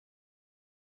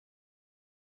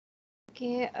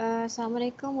Okay,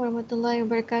 Assalamualaikum warahmatullahi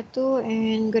wabarakatuh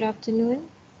and good afternoon.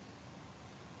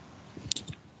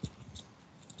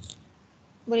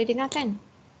 Boleh dengar kan?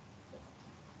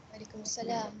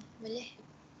 Waalaikumsalam. Boleh.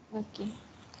 Okay.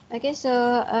 Okay, so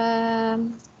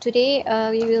today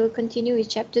we will continue with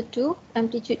chapter 2,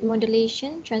 amplitude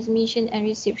modulation, transmission and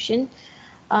reception,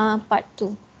 part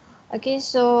 2. Okay,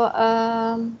 so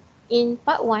in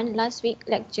part 1, last week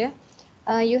lecture,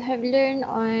 you have learned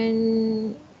on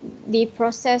the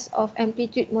process of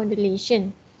amplitude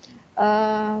modulation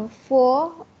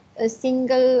for a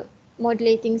single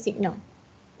modulating signal.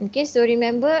 Okay, so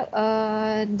remember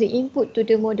the input to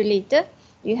the modulator,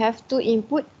 you have two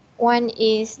input. One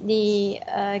is the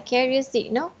carrier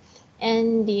signal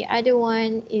and the other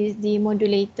one is the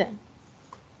modulator.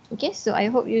 Okay, so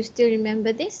I hope you still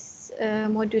remember this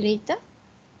modulator.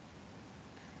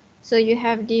 So you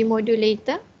have the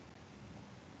modulator.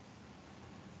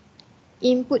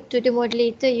 Input to the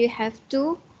modulator, you have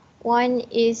two. One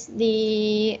is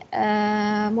the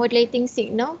modulating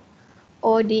signal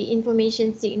or the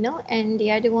information signal, and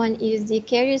the other one is the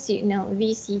carrier signal,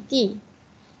 VCT.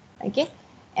 Okay,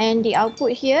 and the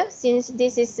output here, since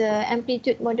this is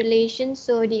amplitude modulation,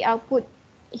 so the output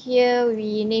here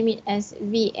we name it as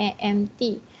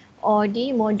VAMT or the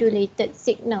modulated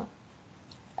signal.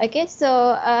 Okay,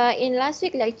 so in last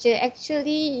week lecture,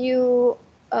 actually you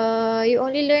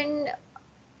only learn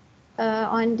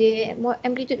on the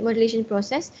amplitude modulation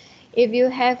process if you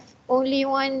have only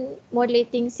one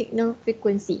modulating signal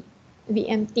frequency,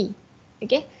 VMT.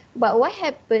 Okay, but what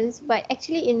happens, but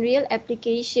actually in real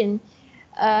application,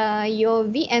 your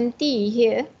VMT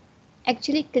here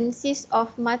actually consists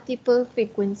of multiple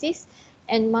frequencies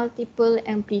and multiple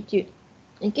amplitude.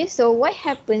 Okay, so what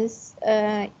happens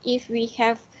if we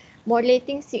have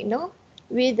modulating signal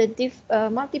with a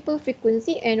multiple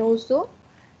frequency and also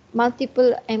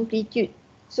multiple amplitude?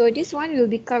 So this one will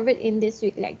be covered in this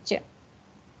week lecture.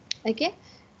 Okay,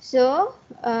 so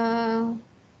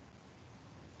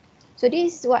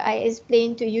this is what I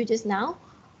explained to you just now.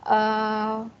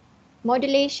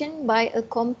 Modulation by a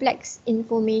complex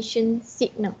information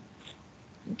signal.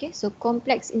 Okay, so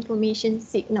complex information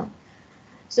signal.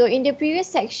 So in the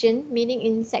previous section, meaning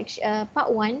in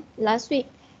part 1 last week,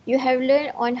 you have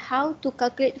learned on how to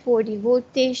calculate for the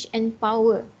voltage and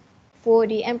power for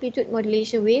the amplitude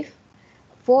modulation wave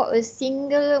for a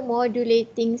single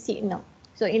modulating signal.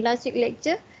 So in last week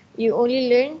lecture, you only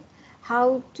learn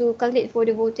how to calculate for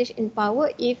the voltage and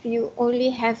power if you only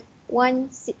have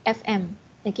one FM,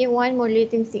 okay, one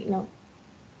modulating signal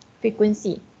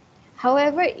frequency.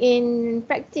 However, in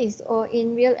practice or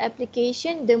in real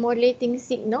application, the modulating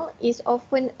signal is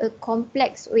often a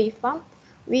complex waveform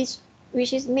which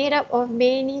is made up of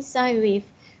many sine waves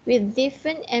with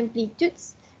different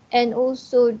amplitudes and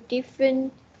also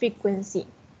different frequency.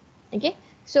 Okay,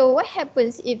 so what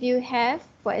happens if you have,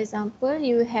 for example,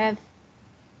 you have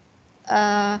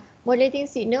a modulating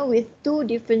signal with two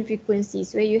different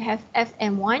frequencies where you have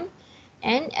FM1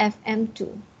 and FM2.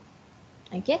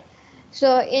 Okay,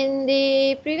 so in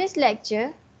the previous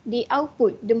lecture, the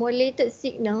output, the modulated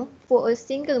signal for a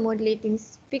single modulating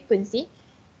frequency,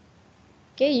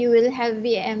 okay, you will have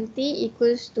VMT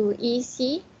equals to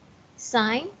EC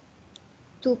sine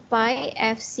 2 pi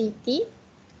FCT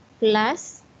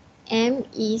plus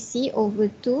MEC over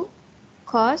 2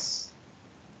 cos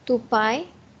 2 pi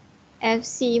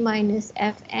FC minus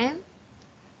FM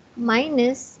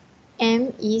minus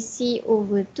MEC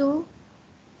over 2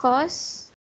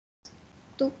 cos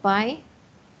 2 pi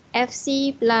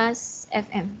FC plus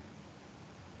FM.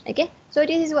 Okay, so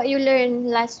this is what you learned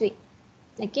last week.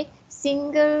 Okay,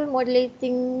 single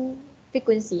modulating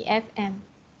frequency, FM.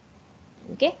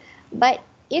 Okay, but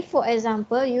if for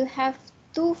example you have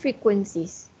two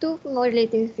frequencies, two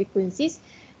modulating frequencies,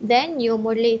 then your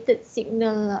modulated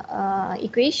signal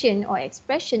equation or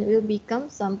expression will become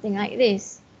something like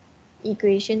this,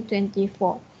 equation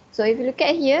 24. So if you look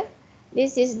at here,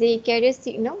 this is the carrier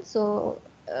signal. So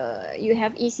you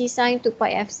have EC sine 2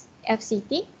 pi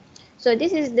FCT. So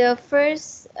this is the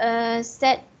first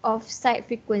set of side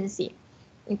frequency.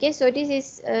 Okay, so this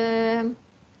is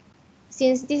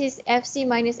since this is FC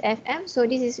minus FM, so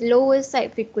this is lower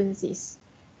side frequencies.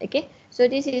 Okay, so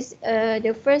this is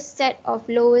the first set of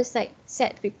lower side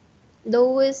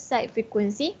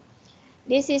frequency.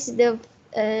 This is the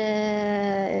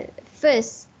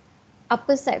first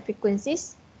upper side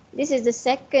frequencies. This is the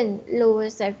second lower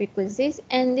side frequencies,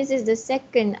 and this is the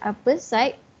second upper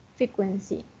side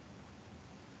frequency.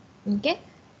 Okay,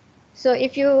 so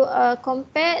if you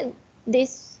compare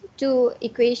these two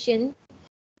equations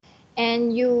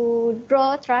and you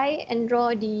try and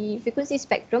draw the frequency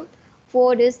spectrum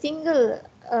for the single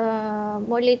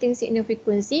modulating signal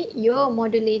frequency, your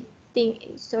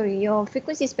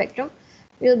frequency spectrum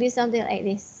will be something like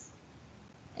this.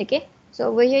 Okay, so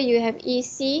over here you have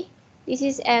EC, this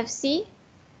is FC,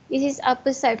 this is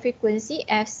upper side frequency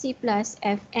FC plus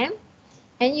FM,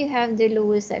 and you have the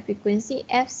lower side frequency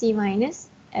FC minus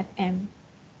FM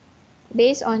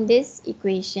based on this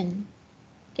equation.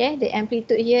 Okay, the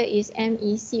amplitude here is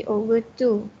MEC over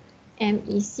 2,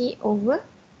 MEC over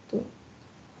 2.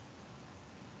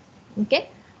 Okay,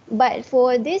 but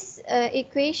for this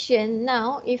equation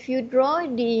now, if you draw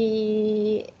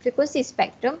the frequency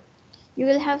spectrum, you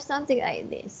will have something like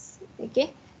this.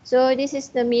 Okay, so this is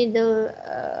the middle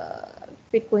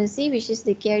frequency, which is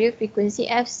the carrier frequency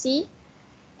FC,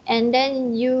 and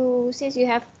then since you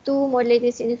have two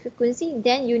modulating signal frequency,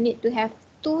 then you need to have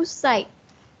two set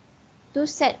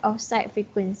of side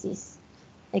frequencies.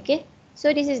 Okay,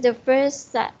 so this is the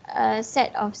first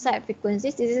set of side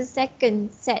frequencies. This is the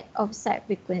second set of side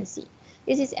frequency.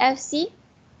 This is FC.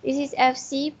 This is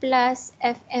FC plus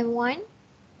FM1.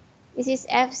 This is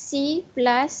FC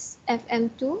plus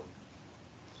FM2.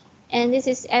 And this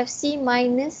is FC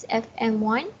minus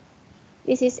FM1.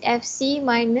 This is FC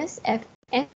minus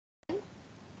FM2.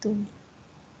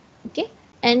 Okay,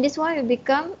 and this one will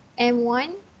become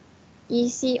M1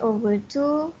 EC over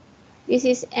 2. This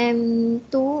is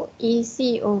M2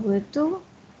 EC over 2,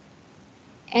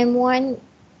 M1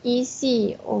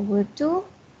 EC over 2,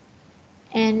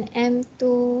 and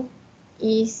M2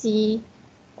 EC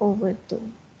over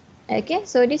 2. Okay,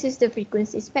 so this is the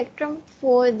frequency spectrum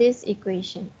for this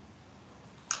equation.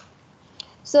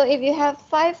 So if you have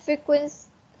five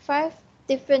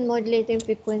different modulating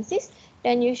frequencies,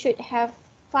 then you should have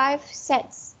 5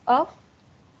 sets of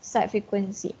side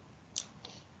frequency.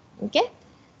 Okay.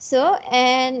 So,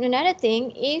 and another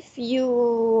thing, if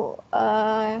you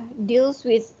deals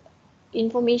with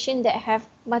information that have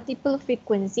multiple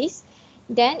frequencies,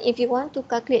 then if you want to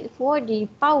calculate for the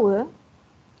power,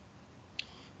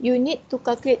 you need to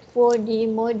calculate for the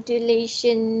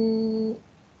modulation,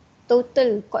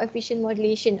 total coefficient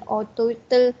modulation or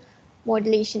total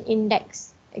modulation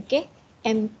index, okay,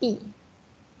 MP.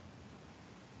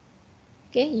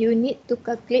 Okay, you need to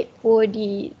calculate for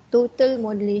the total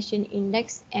modulation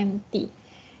index MT.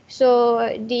 So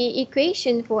the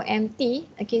equation for MT,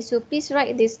 okay, so please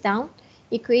write this down.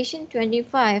 Equation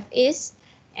 25 is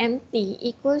MT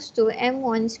equals to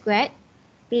M1 squared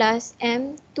plus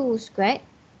M2 squared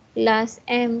plus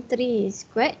M3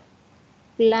 squared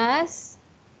plus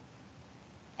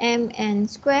Mn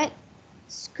squared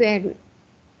square root.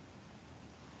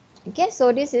 Okay,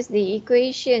 so this is the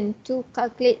equation to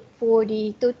calculate for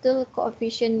the total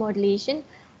coefficient modulation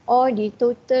or the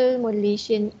total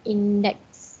modulation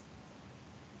index.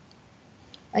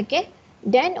 Okay,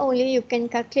 then only you can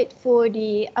calculate for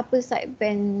the upper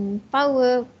sideband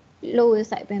power, lower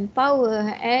sideband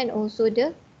power, and also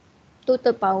the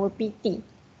total power PT.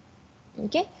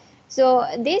 Okay, so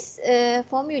this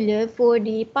formula for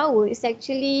the power is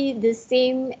actually the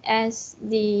same as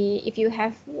if you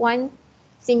have one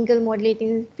single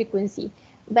modulating frequency,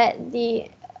 but the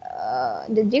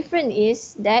difference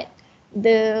is that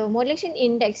the modulation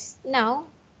index now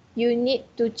you need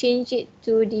to change it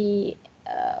to the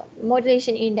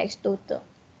modulation index total,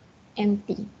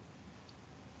 MT.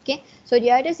 Okay, so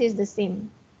the others is the same.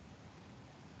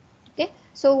 Okay,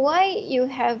 so why you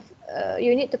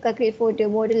need to calculate for the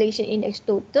modulation index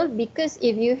total? Because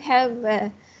if you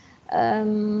have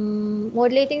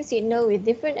modulating signal with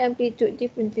different amplitude,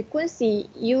 different frequency,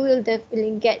 you will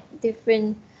definitely get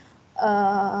different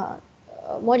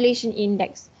modulation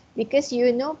index, because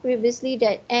you know previously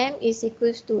that M is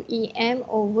equals to EM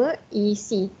over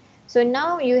EC. So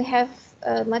now you have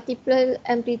multiple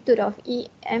amplitude of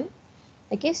EM.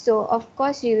 Okay, so of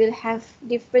course you will have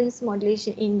different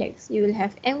modulation index. You will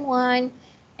have M1,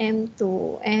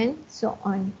 M2, and so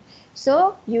on.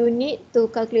 So you need to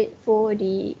calculate for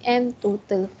the M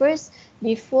total first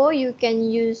before you can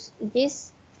use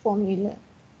this formula.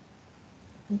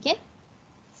 Okay.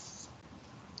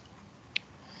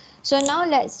 So now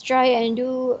let's try and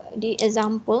do the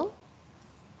example.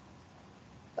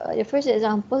 The first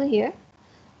example here.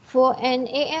 For an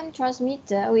AM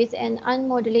transmitter with an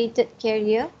unmodulated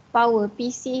carrier, power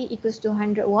PC equals to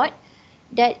 100 watt,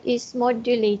 that is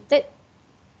modulated.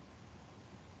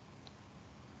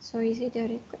 Sorry, is it the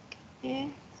record? Yeah.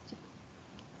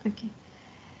 Okay.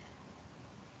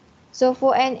 So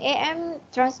for an AM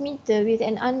transmitter with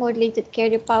an unmodulated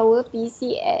carrier power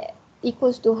PC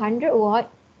equals to 100 watt,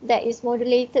 that is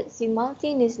modulated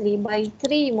simultaneously by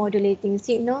 3 modulating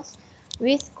signals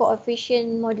with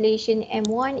coefficient modulation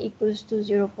M1 equals to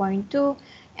 0.2,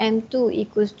 M2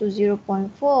 equals to 0.4,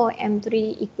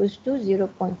 M3 equals to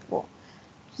 0.4,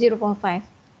 0.5.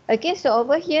 Okay, so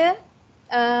over here,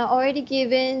 already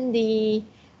given the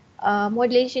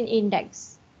modulation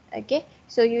index. Okay,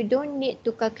 so you don't need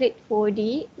to calculate for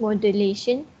the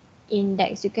modulation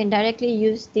index. You can directly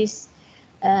use this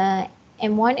M1,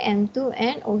 M2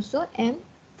 and also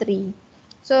M3.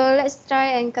 So let's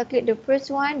try and calculate the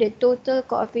first one, the total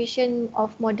coefficient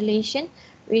of modulation,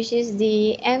 which is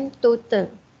the M total.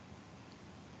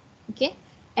 Okay,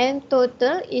 M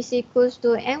total is equals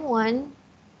to M1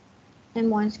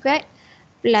 squared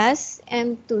plus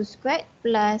M2 squared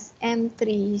plus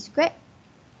M3 squared.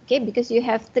 Okay, because you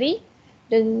have 3,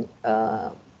 then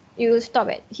you will stop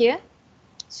at here,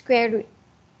 square root.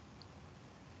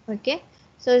 Okay,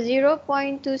 so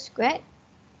 0.2 squared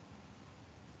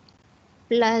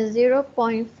plus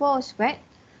 0.4 squared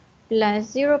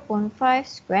plus 0.5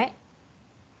 squared.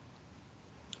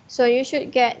 So you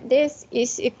should get this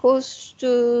is equals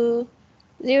to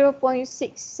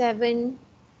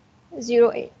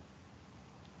 0.6708.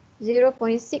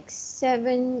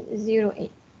 0.6708.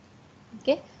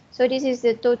 Okay, so this is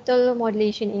the total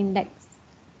modulation index.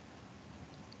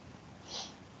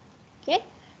 Okay,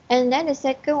 and then the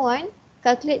second one,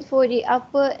 calculate for the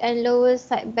upper and lower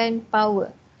sideband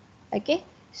power. Okay,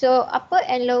 so upper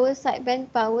and lower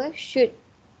sideband power should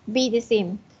be the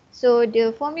same. So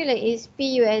the formula is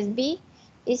PUSB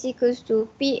is equals to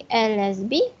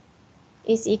PLSB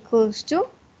is equals to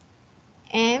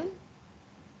M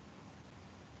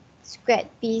squared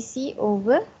PC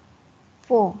over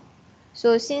 4.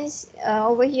 So since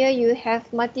over here you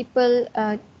have multiple,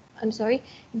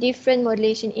 different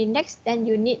modulation index, then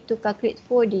you need to calculate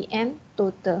for the M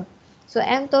total. So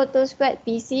M total squared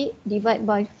PC divided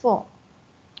by 4.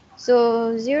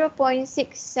 So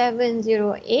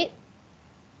 0.6708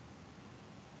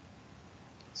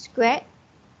 squared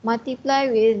multiply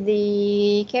with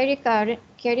the carrier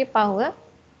power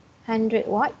 100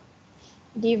 watt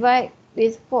divide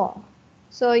with 4.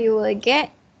 So you will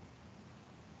get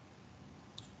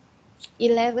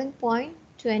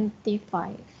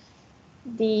 11.25.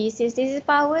 Since this is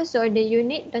power, so the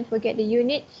unit, don't forget the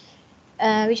unit,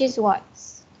 which is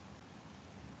watts.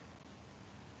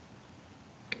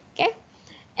 Okay,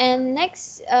 and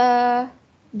next, the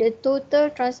total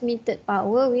transmitted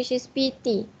power, which is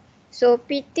PT. So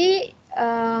PT,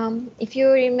 if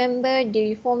you remember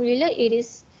the formula, it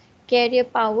is carrier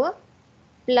power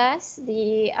plus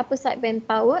the upper sideband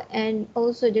power and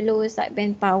also the lower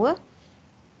sideband power.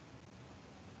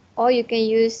 Or you can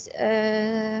use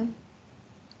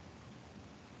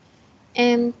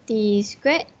MT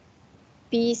squared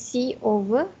PC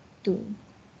over 2.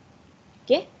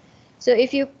 Okay, so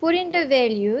if you put in the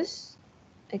values,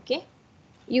 okay,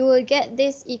 you will get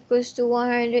this equals to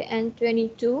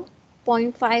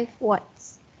 122.5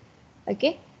 watts.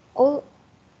 Okay, so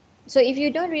if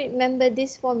you don't remember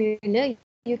this formula,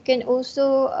 you can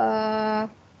also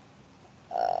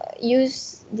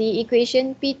use the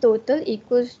equation P total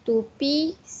equals to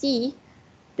PC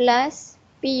plus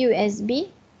PUSB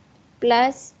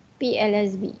plus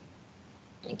PLSB.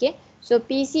 Okay, so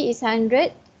PC is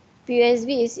 100,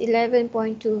 PUSB is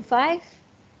 11.25,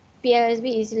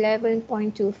 PLSB is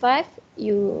 11.25.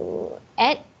 You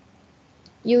add,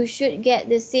 you should get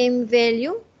the same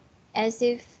value as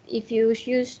if you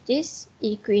use this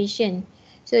equation.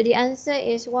 So the answer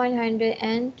is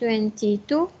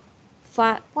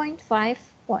 122.5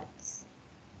 watts.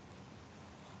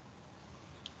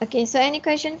 Okay, so any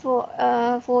question for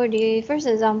the first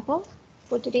example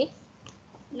for today?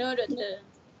 No, doctor.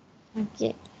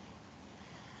 Okay.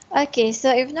 Okay,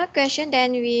 so if no question,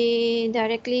 then we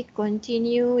directly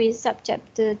continue with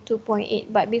subchapter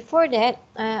 2.8. But before that,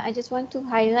 I just want to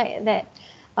highlight that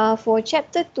for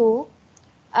chapter 2,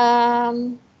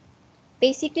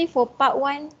 basically for part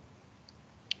 1,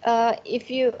 if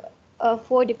you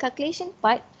for the calculation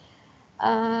part,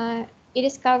 it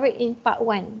is covered in part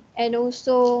 1 and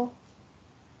also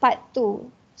part 2,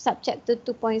 subchapter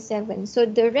 2.7. So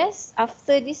the rest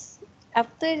after this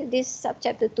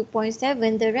subchapter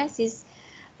 2.7, the rest is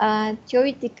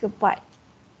theoretical part.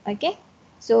 Okay,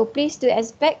 so please do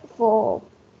expect for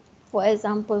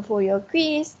example for your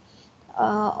quiz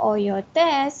or your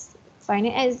test,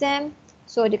 final exam,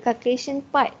 so the calculation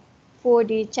part for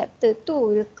the chapter 2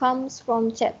 will comes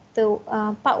from chapter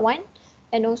part 1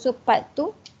 and also part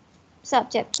 2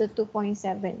 subchapter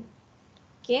 2.7.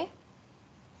 Okay.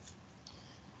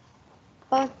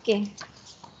 Okay,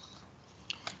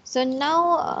 so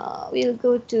now we'll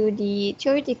go to the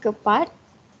theoretical part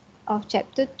of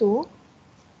chapter 2.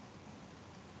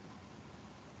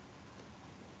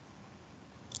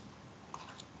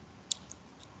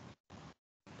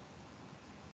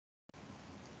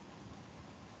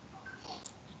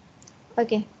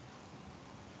 Okay.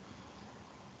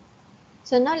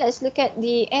 So now let's look at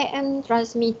the AM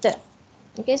transmitter.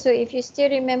 Okay, so if you still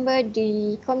remember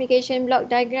the communication block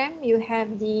diagram, you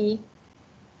have the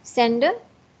sender.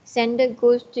 Sender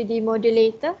goes to the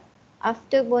modulator.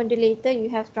 After modulator, you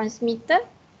have transmitter.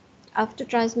 After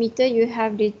transmitter, you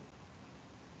have the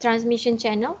transmission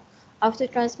channel. After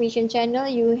transmission channel,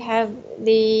 you have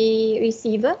the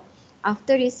receiver.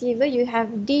 After receiver, you have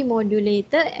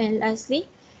demodulator, and lastly,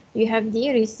 you have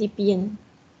the recipient.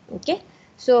 Okay,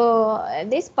 so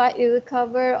this part we will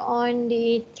cover on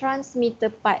the transmitter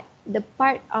part, the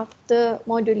part after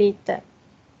modulator.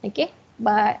 Okay,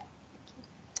 but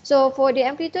so for the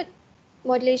amplitude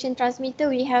modulation transmitter,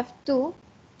 we have two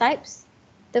types.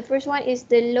 The first one is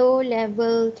the low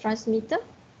level transmitter.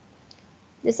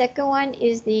 The second one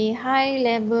is the high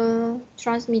level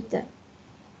transmitter.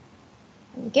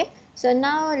 Okay, so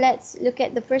now let's look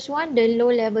at the first one, the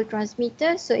low level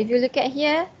transmitter. So if you look at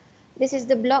here, this is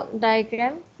the block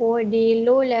diagram for the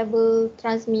low level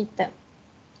transmitter.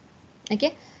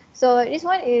 Okay, so this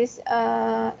one is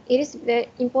it is very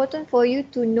important for you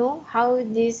to know how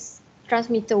this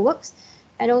transmitter works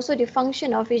and also the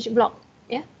function of each block.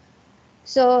 Yeah,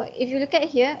 so if you look at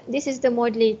here, this is the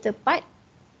modulator part.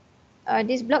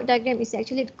 This block diagram is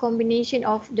actually the combination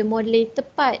of the modulator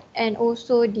part and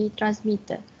also the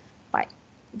transmitter part.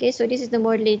 Okay, so this is the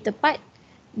modulator part.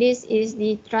 This is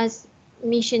the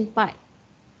transmission part.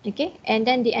 Okay, and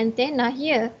then the antenna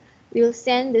here will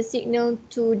send the signal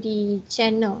to the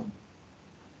channel.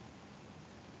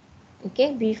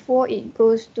 Okay, before it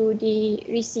goes to the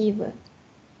receiver.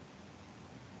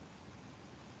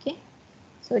 Okay,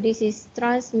 so this is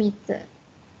transmitter.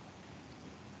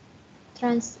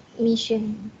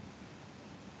 Transmission.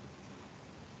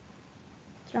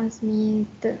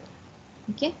 Transmitter.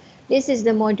 Okay, this is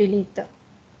the modulator.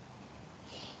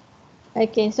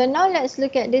 Okay, so now let's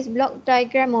look at this block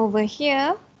diagram over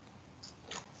here.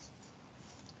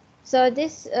 So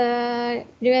this,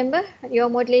 remember your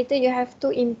modulator, you have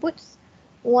two inputs.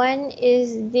 One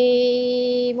is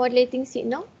the modulating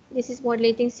signal. This is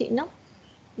modulating signal,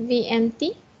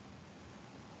 VMT.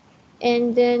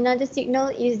 And another signal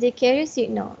is the carrier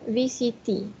signal,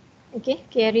 VCT. Okay,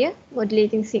 carrier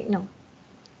modulating signal.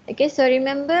 Okay, so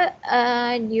remember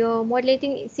your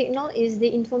modulating signal is the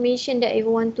information that you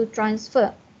want to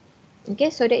transfer. Okay,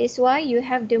 so that is why you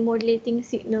have the modulating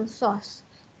signal source.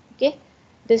 Okay,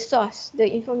 the source, the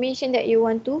information that you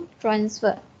want to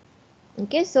transfer.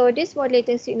 Okay, so this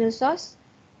modulating signal source,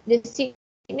 the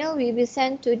signal will be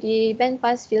sent to the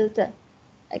bandpass filter.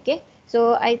 Okay,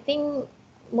 so I think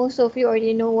most of you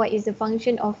already know what is the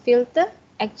function of filter.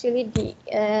 Actually,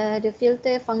 the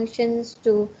filter functions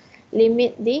to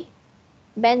limit the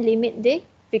band limit the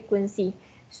frequency.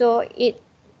 So it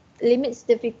limits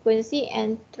the frequency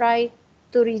and try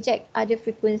to reject other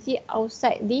frequency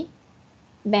outside the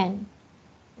band.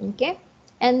 Okay,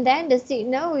 and then the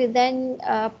signal will then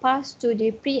pass to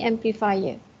the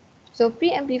preamplifier. So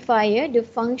preamplifier, the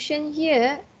function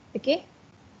here, okay,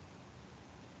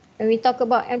 when we talk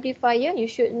about amplifier, you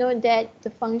should know that the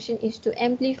function is to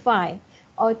amplify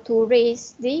or to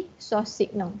raise the source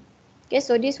signal. Okay,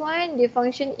 so this one, the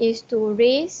function is to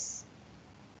raise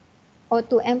or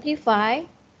to amplify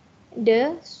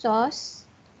the source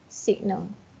signal.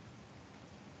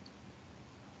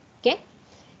 Okay,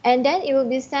 and then it will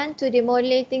be sent to the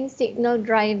modulating signal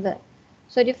driver.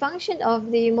 So the function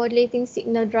of the modulating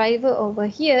signal driver over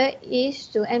here is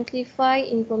to amplify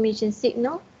information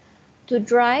signal to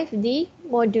drive the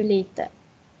modulator.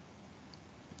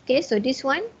 Okay, so this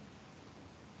one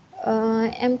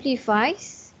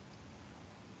amplifies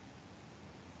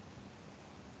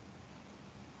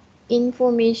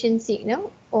information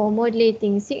signal or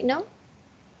modulating signal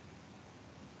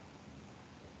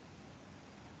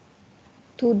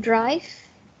to drive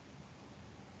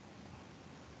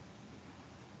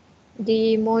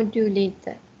the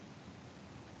modulator.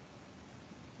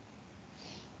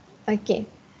 Okay,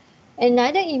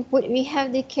 another input we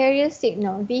have the carrier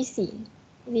signal,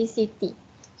 VCT.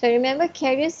 So remember,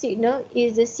 carrier signal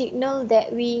is the signal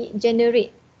that we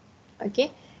generate.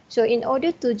 Okay, so in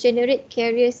order to generate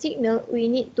carrier signal, we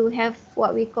need to have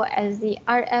what we call as the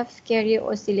RF carrier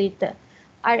oscillator.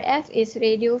 RF is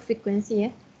radio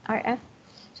frequency, RF.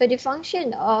 So the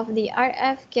function of the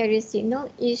RF carrier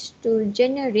signal is to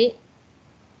generate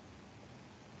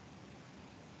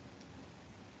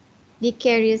the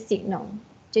carrier signal,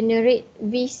 generate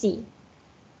VC.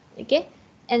 Okay,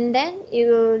 and then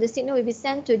the signal will be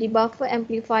sent to the buffer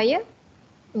amplifier,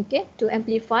 okay, to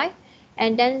amplify,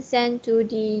 and then sent to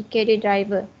the carrier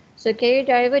driver. So carrier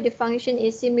driver, the function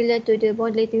is similar to the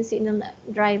modulating signal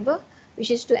driver.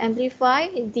 which is to amplify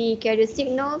the carrier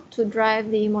signal to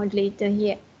drive the modulator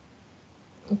here.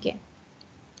 Okay.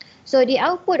 So the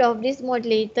output of this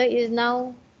modulator is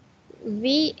now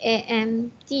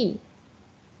VAMT.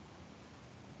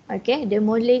 Okay, the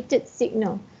modulated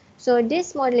signal. So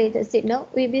this modulated signal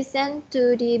will be sent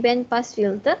to the band pass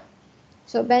filter.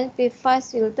 So band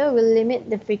pass filter will limit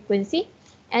the frequency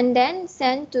and then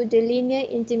send to the linear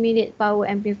intermediate power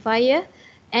amplifier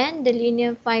and the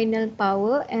linear final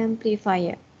power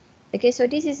amplifier. Okay, so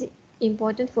this is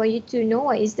important for you to know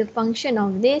what is the function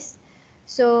of this.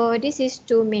 So this is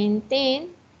to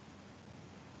maintain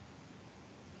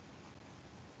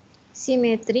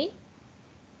symmetry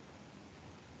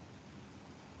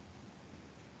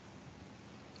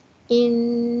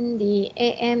in the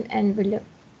AM envelope.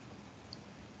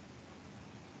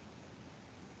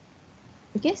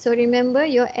 Okay, so remember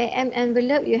your AM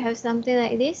envelope, you have something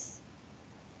like this.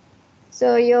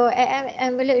 So your AM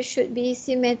envelope should be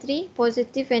symmetry,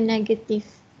 positive and negative.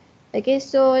 Okay,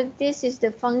 so this is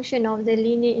the function of the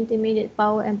linear intermediate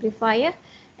power amplifier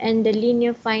and the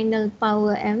linear final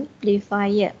power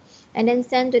amplifier. And then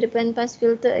send to the band pass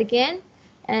filter again.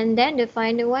 And then the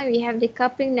final one, we have the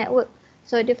coupling network.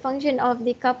 So the function of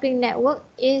the coupling network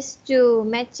is to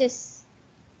matches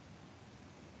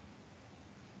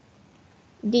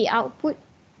the output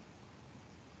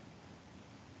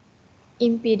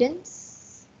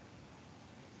impedance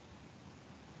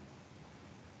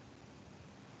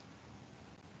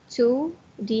to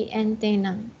the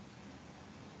antenna.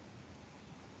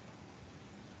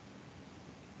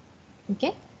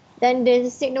 Okay, then the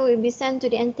signal will be sent to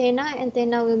the antenna.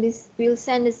 Antenna will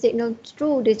send the signal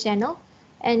through the channel,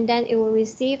 and then it will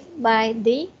receive by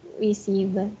the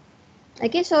receiver.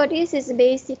 Okay, so this is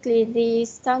basically the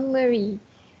summary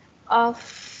of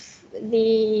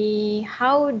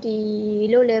how the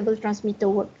low level transmitter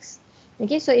works.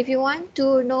 Okay, so if you want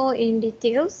to know in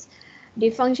details the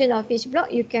function of each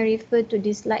block, you can refer to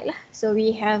this slide lah. So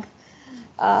we have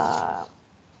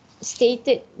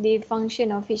stated the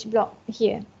function of each block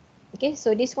here. Okay,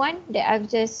 so this one that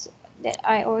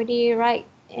I already write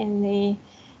in the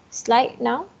slide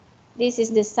now, this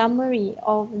is the summary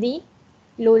of the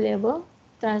low level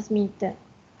transmitter,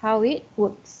 how it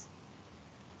works.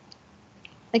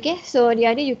 Okay, so the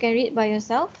other you can read by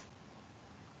yourself.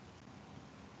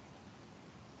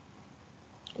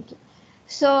 Okay,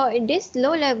 so this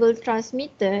low level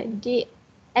transmitter, the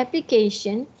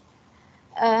application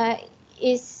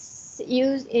is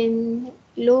used in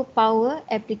low power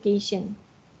application.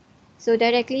 So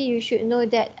directly you should know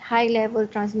that high level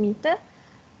transmitter,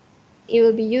 it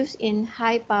will be used in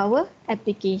high power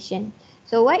application.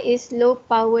 So what is low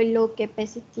power, low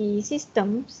capacity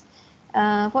systems?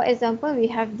 For example, we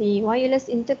have the wireless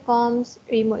intercoms,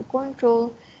 remote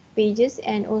control, pages,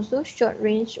 and also short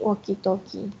range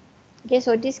walkie-talkie. Okay,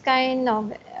 so this kind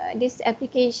of this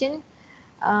application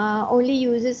only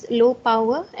uses low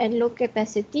power and low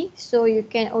capacity, so you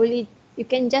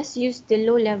can just use the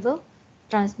low level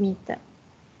transmitter.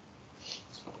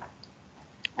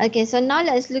 Okay, so now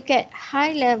let's look at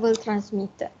high level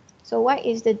transmitter. So what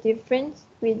is the difference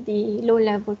with the low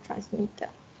level transmitter?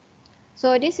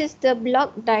 So this is the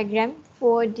block diagram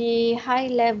for the high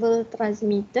level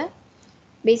transmitter.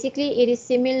 Basically it is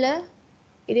similar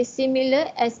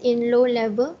as in low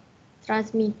level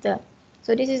transmitter.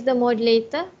 So this is the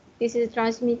modulator, this is the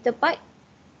transmitter part.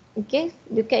 Okay,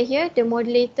 look at here, the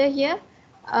modulator here,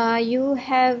 you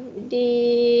have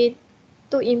the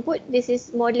two input. This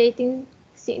is modulating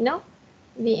signal,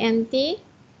 VMT.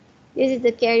 This is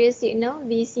the carrier signal,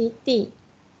 VCT.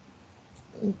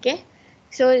 Okay,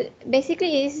 so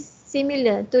basically it's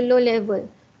similar to low level,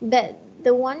 but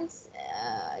the ones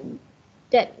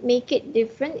that make it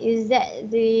different is that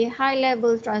the high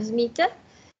level transmitter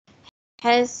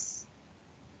has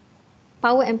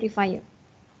power amplifier.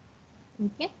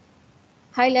 Okay,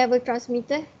 high level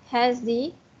transmitter has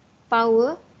the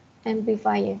power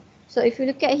amplifier. So if you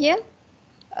look at here,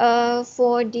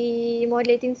 for the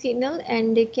modulating signal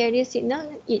and the carrier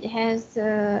signal, it has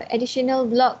additional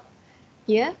block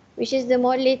here, which is the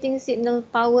modulating signal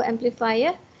power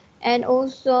amplifier and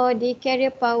also the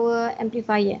carrier power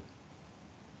amplifier.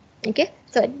 Okay,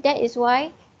 so that is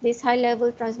why this high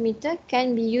level transmitter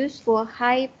can be used for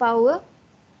high power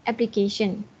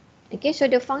application. Okay, so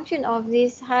the function of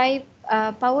this high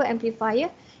power amplifier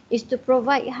is to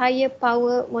provide higher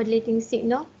power modulating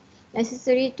signal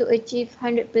necessary to achieve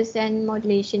 100%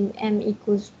 modulation M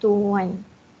equals to 1.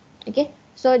 Okay,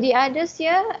 so the others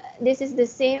here, this is the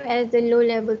same as the low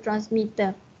level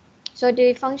transmitter. So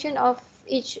the function of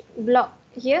each block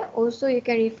here also you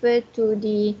can refer to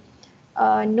the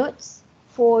notes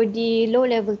for the low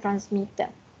level transmitter.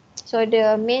 So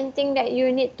the main thing that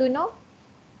you need to know,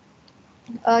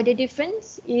 the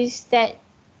difference is that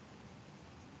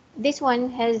this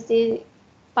one has the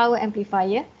power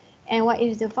amplifier, and what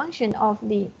is the function of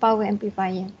the power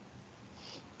amplifier.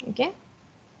 Okay.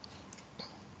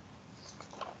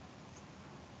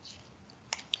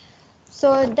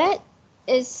 So that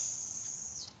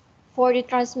is for the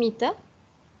transmitter.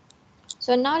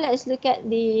 So now let's look at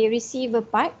the receiver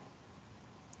part.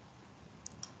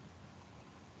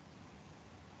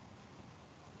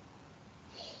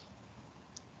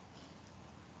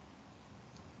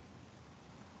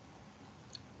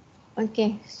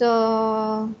 Okay,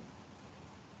 so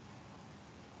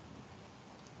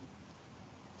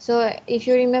if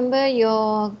you remember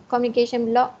your communication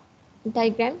block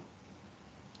diagram,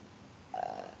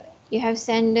 you have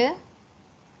sender,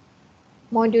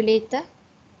 modulator,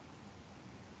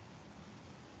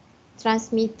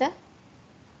 transmitter,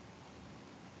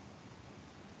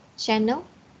 channel,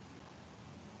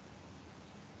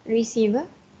 receiver,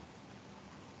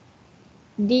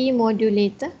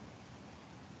 demodulator,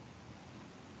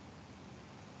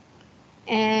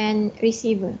 and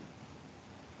receiver.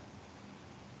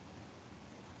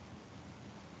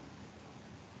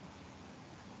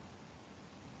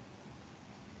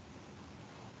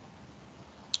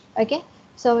 Okay,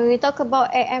 so when we talk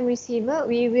about AM receiver,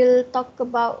 we will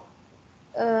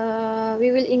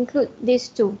include these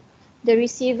two, the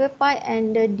receiver part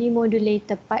and the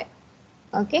demodulator part.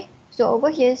 Okay, so over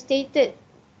here stated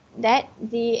that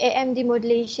the AM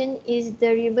demodulation is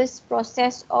the reverse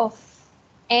process of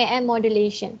AM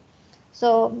modulation.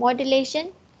 So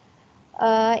modulation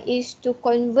is to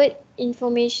convert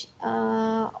information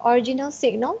original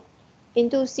signal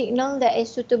into signal that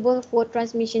is suitable for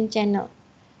transmission channel.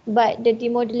 But the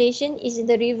demodulation is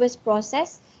the reverse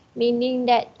process, meaning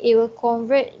that it will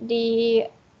convert the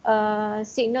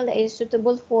signal that is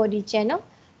suitable for the channel,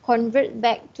 convert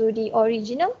back to the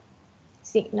original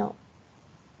signal.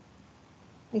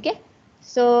 Okay,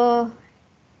 so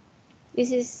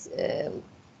this is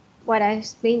what I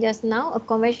explained just now. A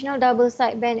conventional double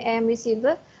sideband AM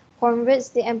receiver converts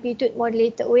the amplitude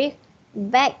modulated wave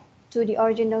back to the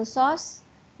original source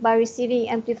by receiving,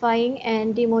 amplifying,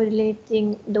 and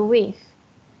demodulating the wave.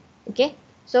 Okay,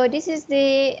 so this is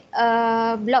the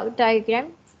block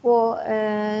diagram for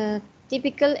a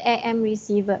typical AM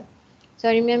receiver. So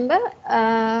remember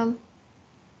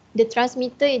the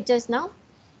transmitter is just now.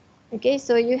 Okay,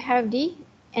 so you have the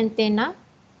antenna.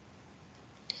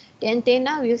 The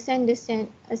antenna will send a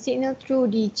signal through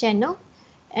the channel,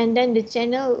 and then the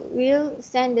channel will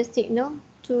send the signal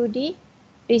to the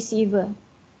receiver.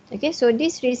 Okay, so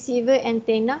this receiver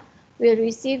antenna will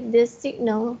receive the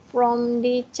signal from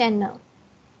the channel.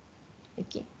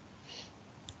 Okay.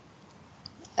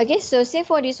 Okay, so say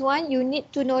for this one, you need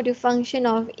to know the function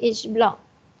of each block.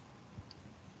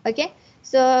 Okay,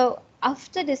 so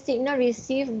after the signal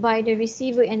received by the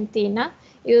receiver antenna,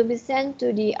 it will be sent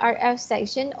to the RF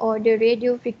section or the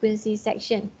radio frequency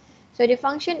section. So the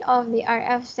function of the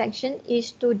RF section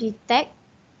is to detect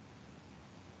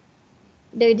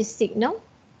the signal,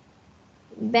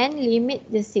 band limit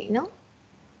the signal,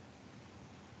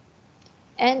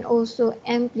 and also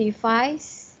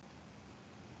amplifies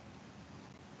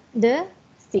the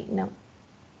signal.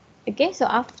 Okay, so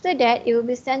after that, it will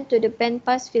be sent to the band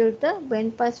pass filter.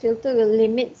 Band pass filter will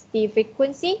limit the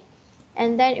frequency,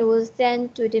 and then it will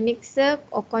send to the mixer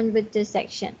or converter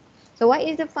section. So what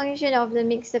is the function of the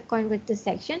mixer converter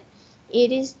section?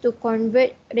 It is to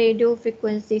convert radio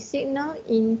frequency signal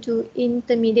into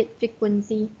intermediate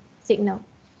frequency signal.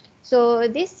 So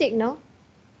this signal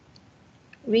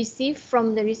received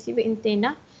from the receiver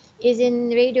antenna is in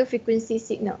radio frequency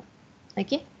signal.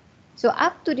 Okay, so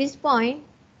up to this point,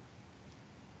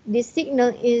 the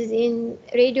signal is in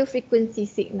radio frequency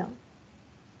signal.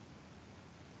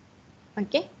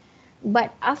 Okay,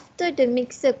 but after the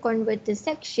mixer converter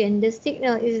section, the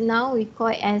signal is now we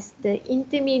call as the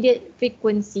intermediate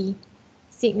frequency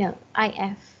signal,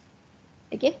 IF.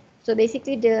 Okay, so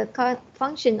basically the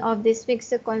function of this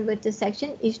mixer converter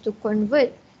section is to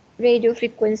convert radio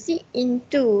frequency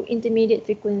into intermediate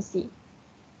frequency.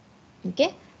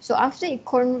 Okay, so after it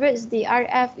converts the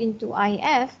RF into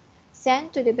IF,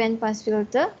 send to the bandpass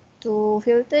filter to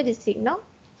filter the signal,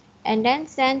 and then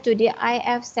send to the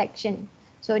IF section.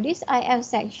 So this IF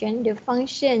section, the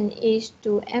function is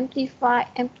to amplify,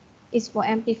 is for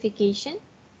amplification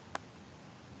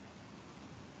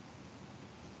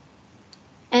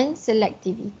and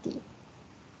selectivity.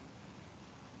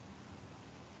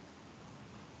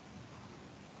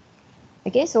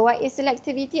 Okay, so what is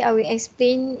selectivity? I will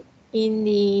explain in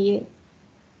the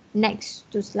next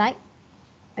to slide.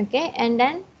 Okay, and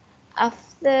then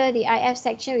after the IF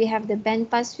section, we have the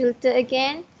bandpass filter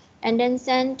again, and then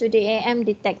send to the AM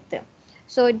detector.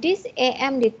 So this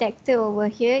AM detector over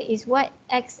here is what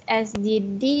acts as the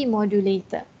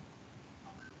demodulator.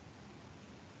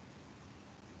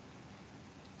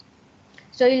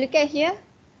 So you look at here,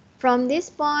 from this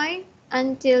point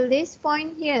until this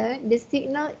point here, the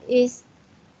signal is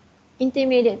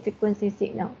intermediate frequency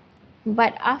signal.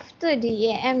 But after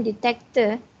the AM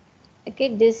detector,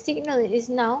 okay, the signal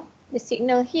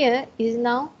here is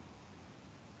now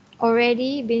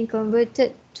already been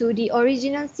converted to the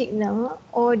original signal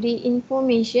or the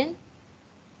information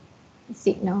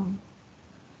signal.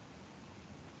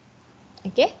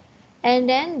 Okay, and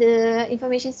then the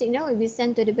information signal will be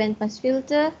sent to the bandpass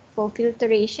filter for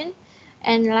filtration,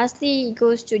 and lastly it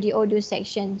goes to the audio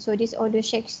section. So this audio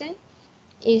section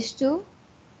is to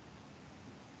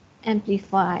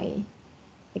amplify.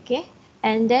 Okay,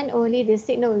 and then only the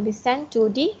signal will be sent to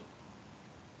the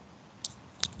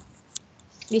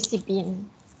recipient.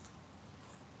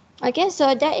 Okay,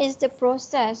 so that is the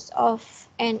process of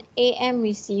an AM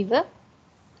receiver.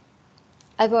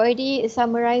 I've already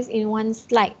summarized in one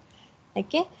slide.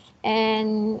 Okay,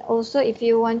 and also if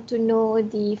you want to know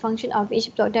the function of each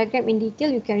block diagram in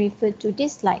detail, you can refer to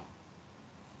this slide.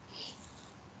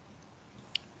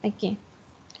 Okay,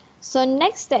 so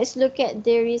next let's look at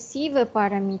the receiver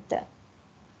parameter.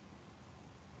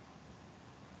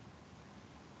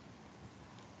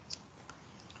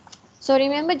 So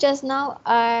remember just now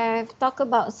I've talked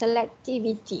about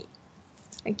selectivity.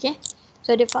 Okay,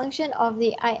 so the function of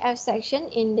the IF section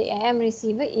in the AM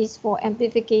receiver is for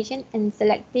amplification and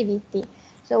selectivity.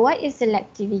 So what is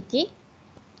selectivity?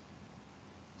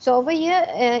 So over here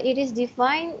it is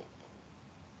defined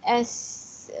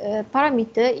as a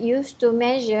parameter used to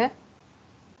measure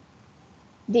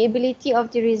the ability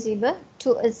of the receiver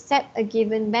to accept a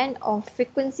given band of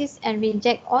frequencies and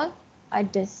reject all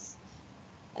others.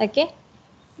 Okay,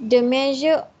 the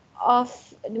measure of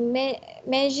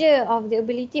the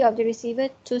ability of the receiver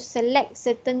to select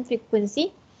certain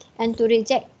frequency and to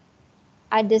reject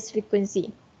others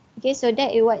frequency. Okay, so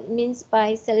that is what it means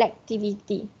by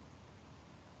selectivity.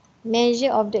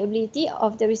 Measure of the ability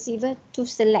of the receiver to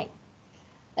select.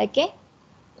 Okay,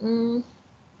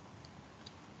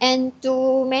 and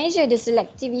to measure the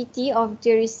selectivity of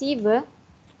the receiver,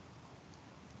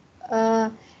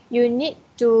 you need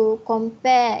to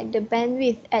compare the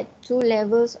bandwidth at two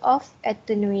levels of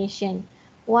attenuation.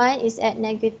 One is at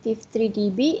negative 3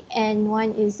 dB and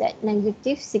one is at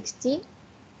negative 60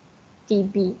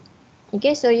 dB.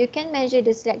 Okay, so you can measure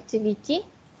the selectivity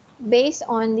based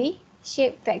on the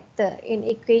shape factor in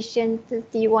equation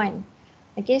 31.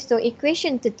 Okay, so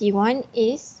equation 31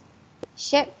 is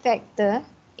shape factor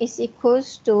is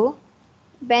equals to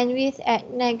bandwidth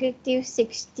at negative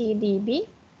 60 dB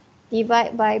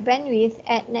divided by bandwidth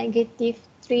at negative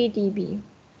 3 dB.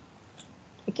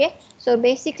 Okay, so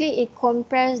basically it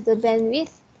compares the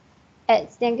bandwidth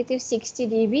at negative 60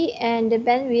 dB and the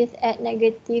bandwidth at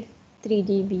negative 3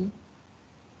 dB.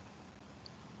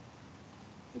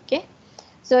 Okay,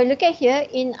 so look at here,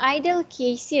 in ideal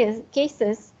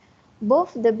cases,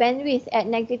 both the bandwidth at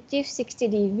negative 60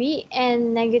 dB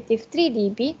and negative 3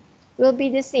 dB will be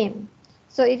the same.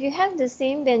 So if you have the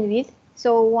same bandwidth,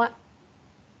 so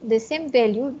the same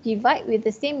value divide with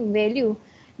the same value,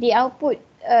 the output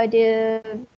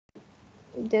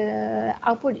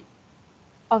output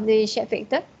of the shape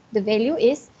factor, the value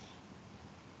is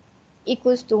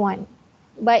equals to 1.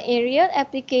 But in real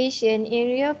application,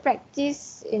 in real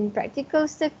practice, in practical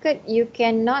circuit, you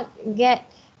cannot get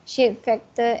shape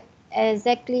factor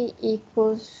exactly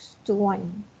equals to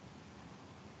 1.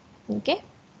 Okay,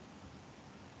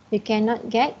 you cannot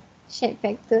get shape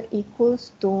factor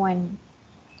equals to 1.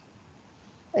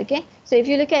 Okay, so if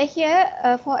you look at here,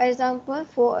 for example,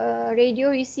 for a radio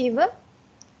receiver,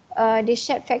 the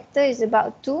shape factor is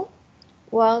about 2,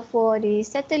 while for the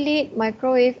satellite,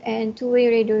 microwave and two-way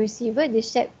radio receiver, the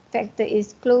shape factor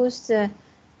is closer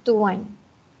to 1.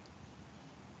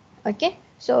 Okay,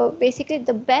 so basically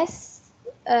the best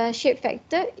shape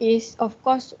factor is of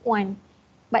course 1,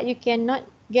 but you cannot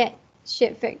get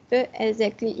shape factor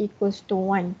exactly equals to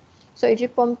 1. So if you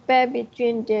compare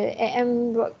between the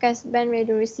AM broadcast band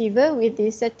radio receiver with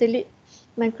the satellite,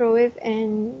 microwave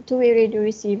and two-way radio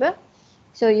receiver,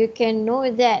 so you can know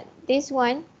that this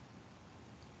one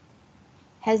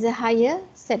has a higher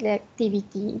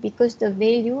selectivity because the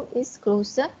value is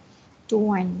closer to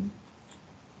 1.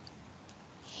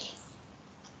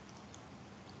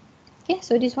 Okay,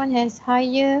 so this one has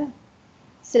higher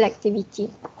selectivity.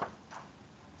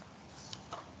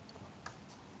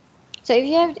 So if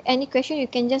you have any question, you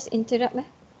can just interrupt.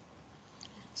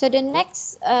 So the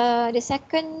next, the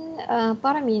second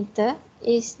parameter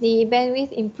is the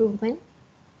bandwidth improvement,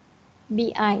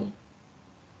 BI.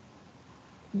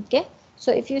 Okay,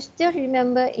 so if you still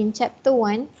remember in chapter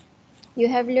 1, you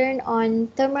have learned on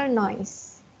thermal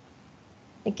noise.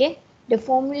 Okay, the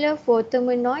formula for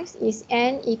thermal noise is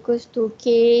N equals to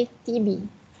KTB.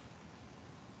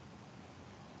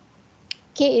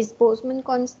 K is Boltzmann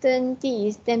constant, T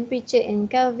is temperature in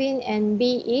Kelvin, and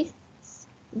B is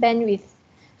bandwidth.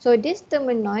 So this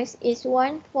thermal noise is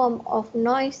one form of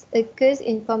noise occurs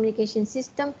in communication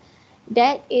system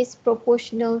that is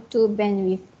proportional to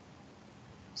bandwidth.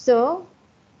 So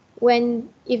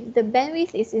if the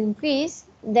bandwidth is increased,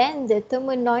 then the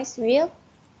thermal noise will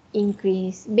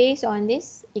increase based on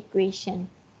this equation.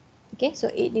 Okay, so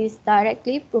it is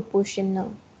directly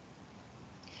proportional.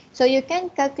 So you can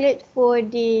calculate for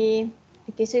the,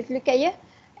 okay, so if you look at here,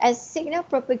 as signal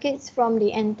propagates from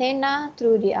the antenna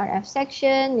through the RF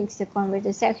section, mixer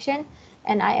converter section,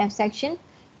 and IF section,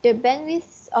 the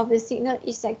bandwidth of the signal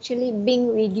is actually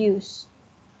being reduced,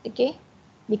 okay,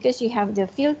 because you have the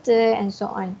filter and so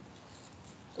on.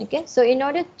 Okay, so in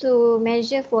order to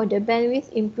measure for the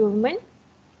bandwidth improvement,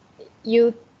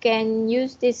 you can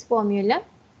use this formula.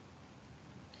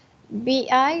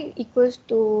 BI equals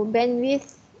to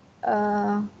bandwidth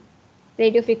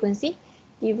radio frequency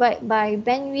divided by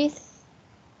bandwidth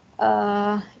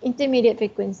intermediate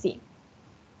frequency.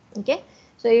 Okay,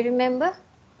 so you remember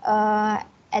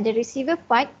at the receiver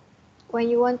part, when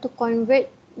you want to convert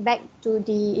back to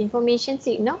the information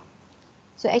signal,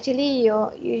 so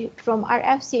actually from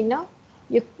RF signal,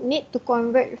 you need to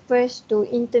convert first to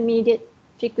intermediate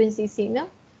frequency signal,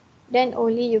 then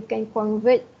only you can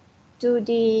convert to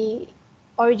the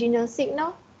original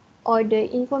signal or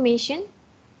the information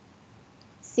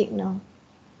signal.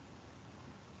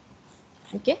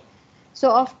 Okay, so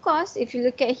of course, if you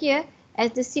look at here,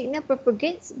 as the signal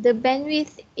propagates, the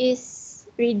bandwidth is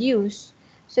reduced.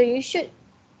 So you should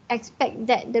expect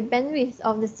that the bandwidth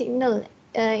of the signal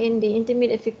in the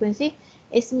intermediate frequency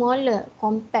is smaller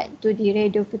compared to the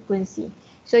radio frequency.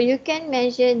 So you can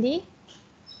measure the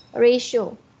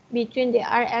ratio between the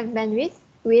RF bandwidth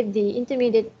with the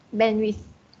intermediate bandwidth.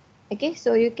 Okay,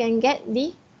 so you can get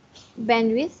the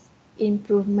bandwidth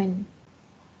improvement.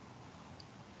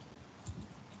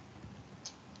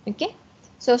 Okay,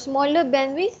 so smaller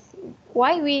bandwidth,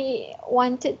 why we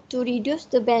wanted to reduce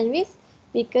the bandwidth?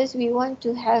 Because we want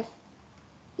to have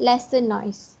lesser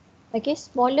noise. Okay,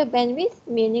 smaller bandwidth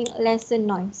meaning lesser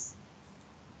noise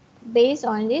based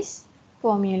on this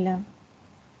formula.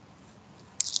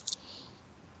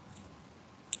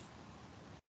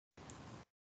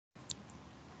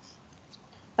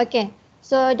 Okay,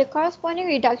 so the corresponding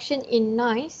reduction in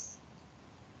noise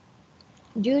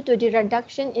due to the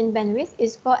reduction in bandwidth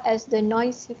is called as the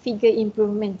noise figure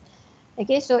improvement.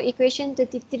 Okay, so equation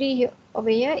 33 over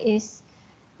here is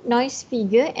noise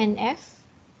figure NF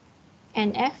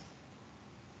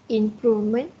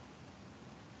improvement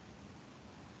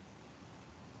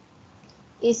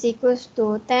is equals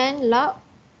to 10 log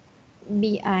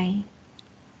BI.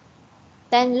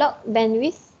 10 log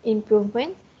bandwidth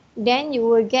improvement, then you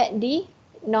will get the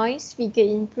noise figure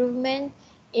improvement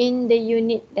in the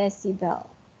unit decibel.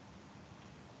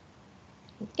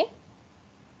 Okay,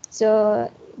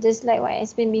 so just like what I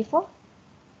explained before,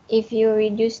 if you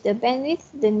reduce the bandwidth,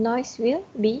 the noise will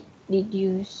be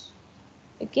reduced.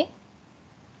 Okay,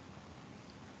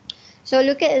 so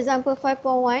look at example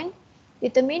 5.1.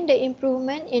 Determine the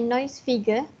improvement in noise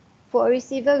figure for a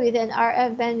receiver with an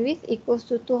RF bandwidth equals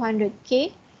to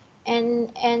 200K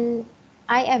and an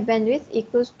IF bandwidth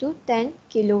equals to 10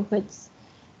 kilohertz.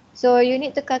 So you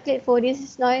need to calculate for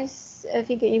this noise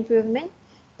figure improvement,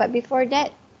 but before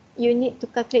that, you need to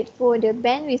calculate for the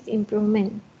bandwidth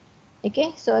improvement.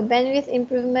 Okay, so bandwidth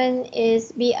improvement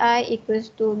is BI equals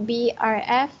to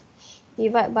BRF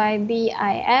divided by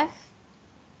BIF.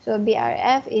 So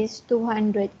BRF is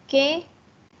 200K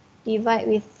divided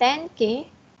with 10K.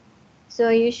 So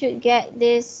you should get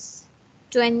this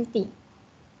 20.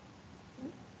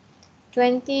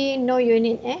 20 no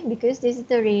unit because this is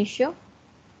the ratio.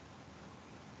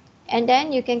 And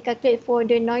then you can calculate for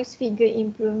the noise figure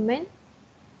improvement.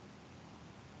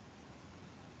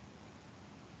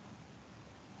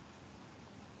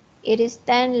 It is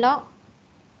 10 log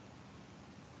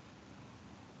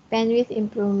bandwidth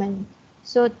improvement.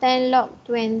 So 10 log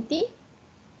 20,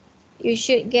 you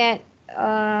should get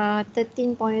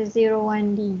 13.01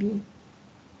 dB.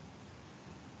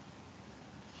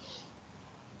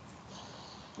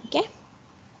 Okay.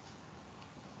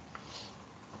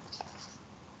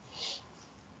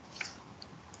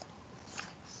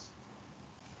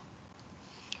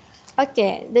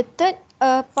 Okay, the third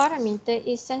parameter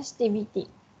is sensitivity.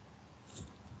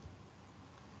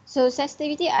 So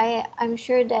sensitivity, I'm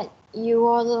sure that you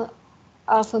all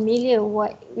are familiar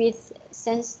with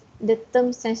the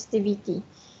term sensitivity.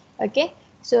 Okay,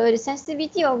 so the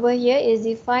sensitivity over here is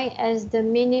defined as the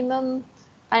minimum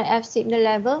RF signal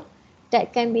level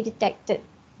that can be detected.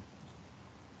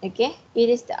 Okay, it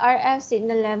is the RF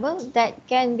signal level that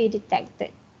can be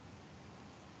detected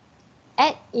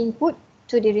at input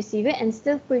to the receiver and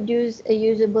still produce a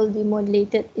usable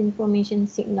demodulated information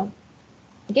signal.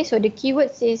 Okay, so the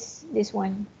keywords is this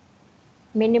one,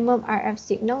 minimum RF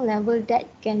signal level that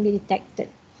can be detected.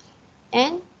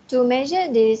 And to measure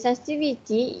the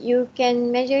sensitivity, you can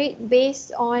measure it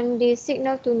based on the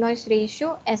signal to noise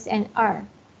ratio SNR.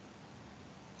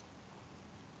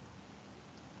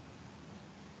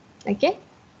 Okay,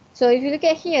 so if you look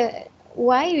at here,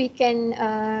 why we can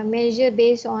measure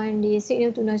based on the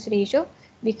signal to noise ratio?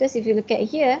 Because if you look at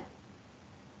here,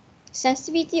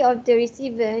 sensitivity of the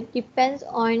receiver depends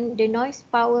on the noise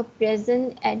power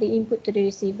present at the input to the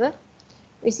receiver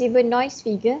noise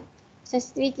figure,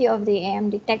 sensitivity of the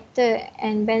AM detector,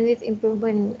 and bandwidth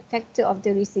improvement factor of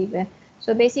the receiver.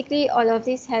 So basically, all of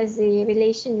this has a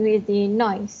relation with the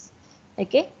noise.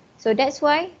 Okay, so that's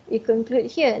why we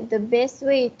conclude here the best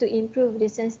way to improve the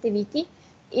sensitivity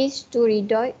is to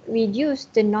reduce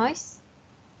the noise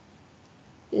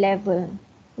level.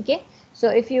 Okay, so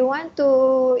if you want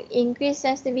to increase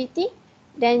sensitivity,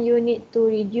 then you need to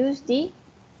reduce the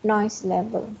noise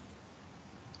level.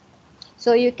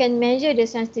 So you can measure the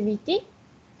sensitivity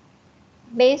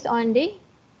based on the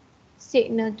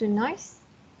signal to noise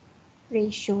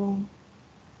ratio.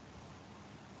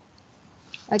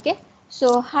 Okay,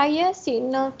 so higher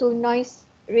signal to noise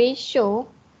ratio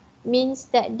means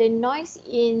that the noise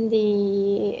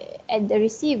at the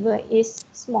receiver is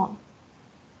small.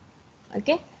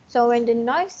 Okay, so when the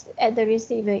noise at the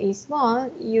receiver is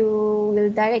small, you will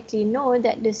directly know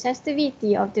that the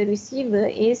sensitivity of the receiver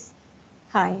is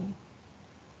high.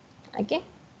 Okay,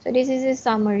 so this is a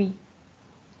summary.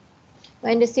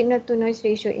 When the signal to noise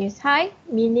ratio is high,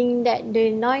 meaning that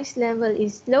the noise level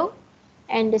is low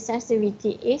and the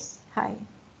sensitivity is high.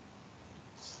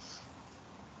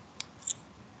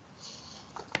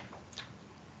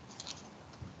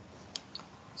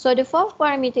 So the fourth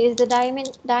parameter is the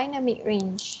dynamic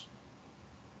range.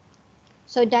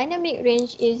 So dynamic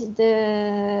range is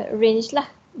the range lah,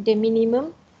 the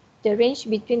range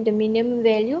between the minimum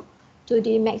value to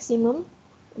the maximum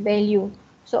value.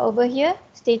 So over here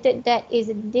stated that is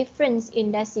a difference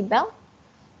in decibel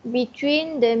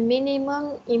between the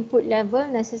minimum input level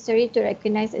necessary to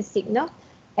recognize a signal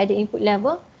at the input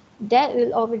level that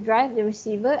will overdrive the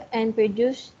receiver and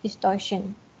produce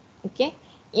distortion. Okay,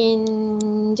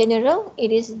 in general,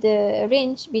 it is the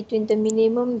range between the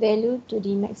minimum value to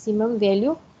the maximum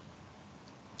value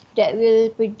that will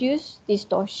produce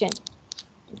distortion.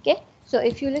 Okay, so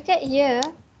if you look at here,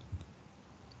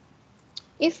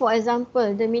 if for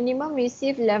example the minimum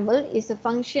receive level is a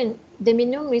function, the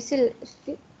minimum receive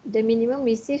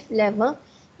level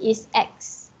is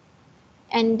X,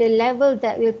 and the level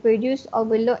that will produce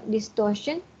overload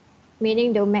distortion,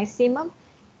 meaning the maximum,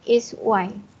 is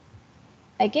Y.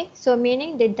 Okay, so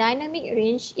meaning the dynamic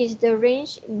range is the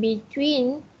range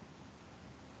between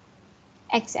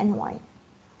X and Y.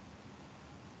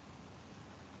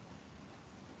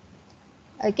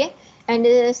 Okay, and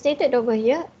stated over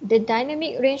here, the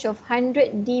dynamic range of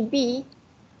 100 dB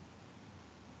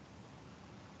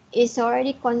is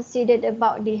already considered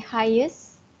about the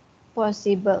highest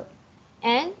possible.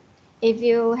 And if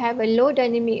you have a low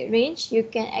dynamic range, you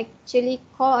can actually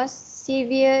cause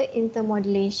severe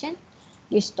intermodulation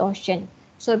distortion.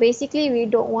 So basically, we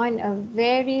don't want a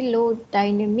very low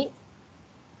dynamic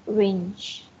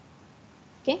range,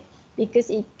 okay, because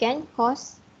it can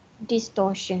cause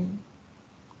distortion.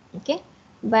 Okay,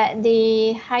 but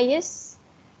the highest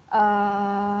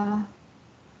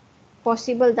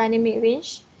possible dynamic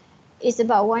range is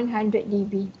about 100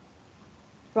 dB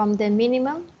from the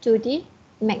minimum to the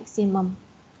maximum.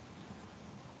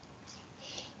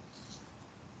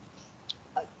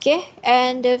 Okay,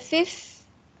 and the fifth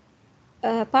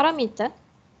parameter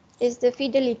is the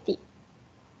fidelity.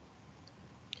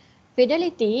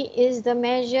 Fidelity is the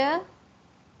measure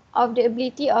of the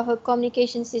ability of a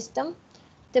communication system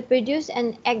to produce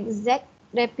an exact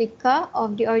replica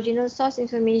of the original source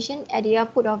information at the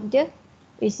output of the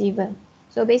receiver.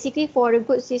 So basically, for a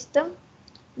good system,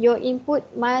 your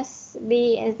input must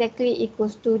be exactly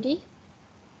equals to the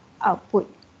output.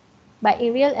 But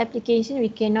in real application, we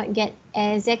cannot get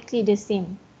exactly the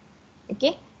same.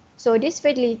 Okay, so this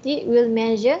fidelity will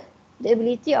measure the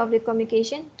ability of the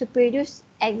communication to produce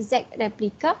exact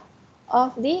replica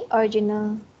of the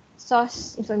original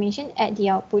source information at the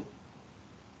output.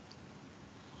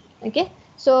 Okay,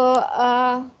 so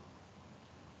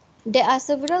there are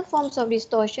several forms of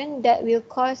distortion that will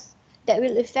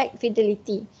affect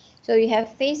fidelity. So you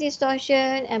have phase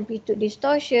distortion, amplitude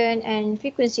distortion, and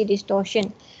frequency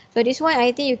distortion. So this one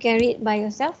I think you can read by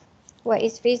yourself. What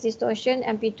is phase distortion,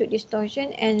 amplitude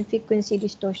distortion, and frequency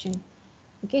distortion?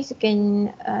 Okay, so you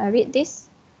can read this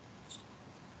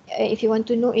if you want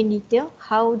to know in detail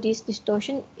how this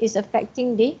distortion is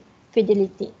affecting the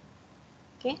fidelity.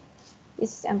 Okay,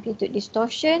 this is amplitude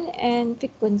distortion and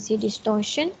frequency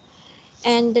distortion.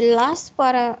 And the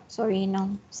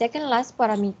second last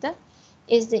parameter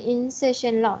is the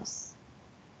insertion loss.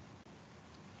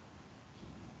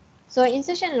 So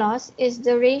insertion loss is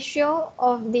the ratio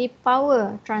of the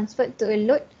power transferred to a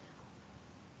load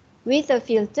with a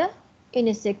filter in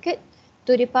a circuit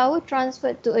to the power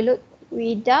transferred to a load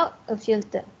without a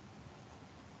filter.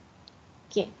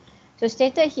 Okay, so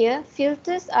stated here,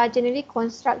 filters are generally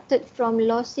constructed from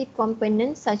lossy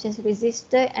components such as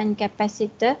resistor and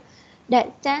capacitor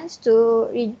that tends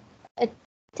to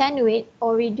attenuate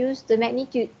or reduce the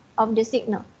magnitude of the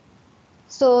signal.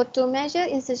 So to measure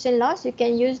insertion loss, you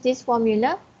can use this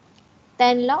formula,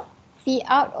 10 log P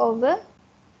out over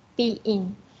P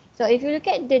in. So if you look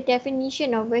at the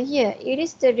definition over here, it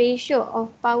is the ratio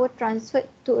of power transferred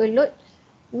to a load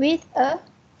with a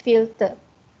filter.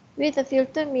 With a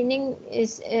filter meaning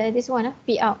is this one,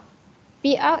 P out.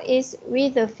 P out is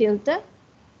with a filter.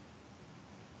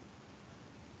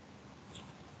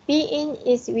 P in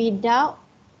is without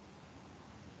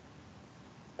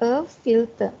a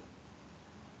filter.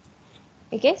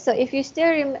 Okay, so if you still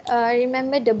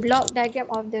remember the block diagram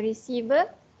of the receiver,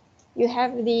 you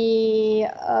have the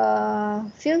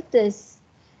filters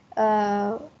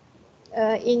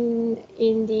in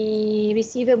the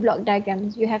receiver block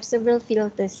diagrams. You have several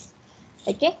filters.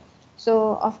 Okay,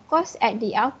 so of course at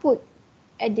the input,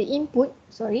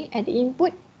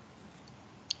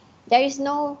 there is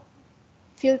no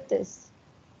filters.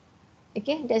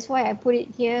 Okay, that's why I put it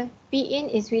here. P in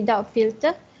is without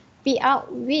filter, P out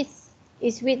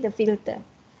is with the filter.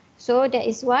 So that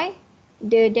is why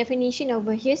the definition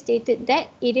over here stated that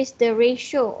it is the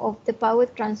ratio of the power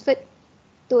transferred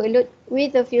to a load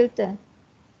with a filter.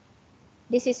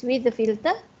 This is with the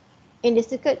filter in the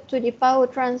circuit to the power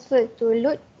transferred to a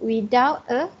load without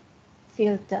a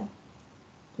filter.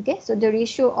 Okay, so the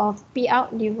ratio of P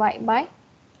out divided by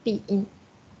P in.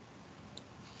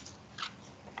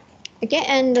 Okay,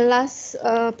 and the last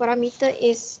parameter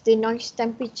is the noise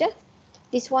temperature.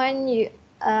 This one you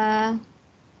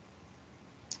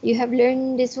have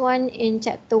learned this one in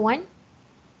chapter 1.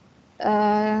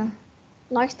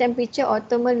 Noise temperature or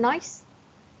thermal noise.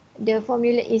 The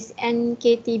formula is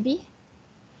NKTB.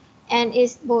 N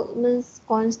is Boltzmann's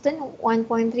constant,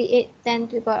 1.38 10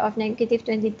 to the power of negative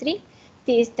 23.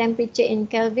 T is temperature in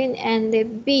Kelvin, and the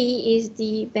B is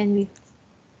the bandwidth.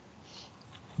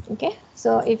 Okay,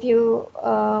 so if you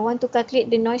want to calculate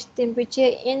the noise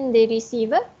temperature in the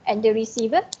receiver,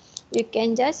 you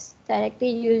can just directly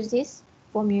use this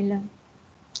formula.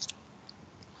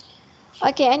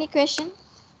 Okay, any question?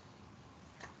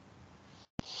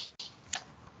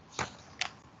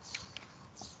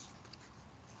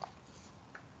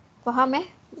 Faham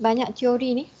banyak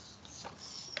teori ni?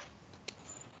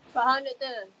 Faham,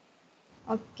 Doktor.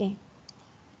 Okay.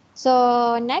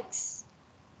 So next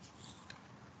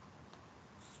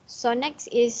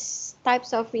is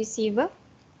types of receiver.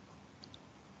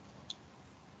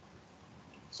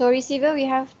 So receiver, we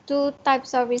have two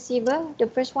types of receiver. The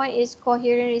first one is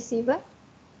coherent receiver.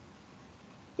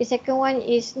 The second one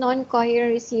is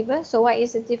non-coherent receiver. So what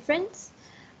is the difference?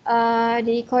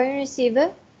 The coherent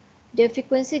receiver, the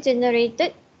frequency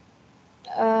generated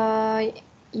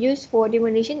used for the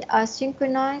modulation are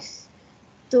synchronized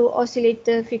to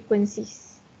oscillator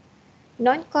frequencies.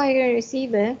 Non-coherent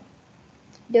receiver,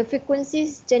 the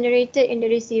frequencies generated in the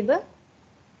receiver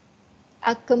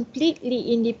are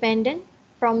completely independent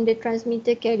from the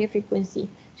transmitter carrier frequency.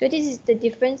 So this is the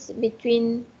difference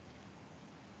between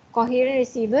coherent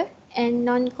receiver and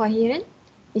non-coherent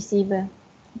receiver.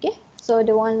 Okay, so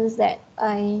the ones that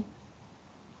I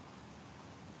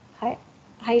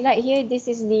highlight here, this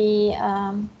is the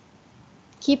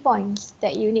key points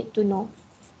that you need to know.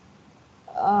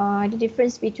 The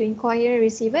difference between coherent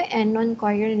receiver and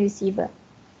non-coherent receiver.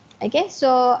 Okay,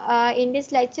 so in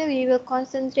this lecture, we will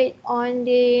concentrate on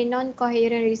the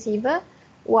non-coherent receiver.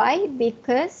 Why?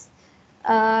 Because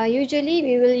usually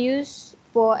we will use,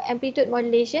 for amplitude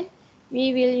modulation,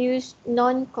 we will use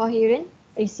non-coherent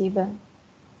receiver.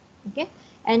 Okay,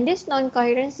 and this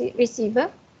non-coherent receiver,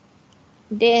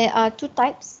 there are two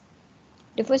types.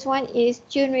 The first one is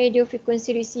tuned radio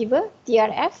frequency receiver,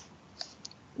 TRF.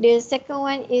 The second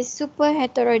one is super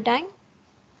heterodyne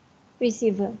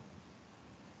receiver.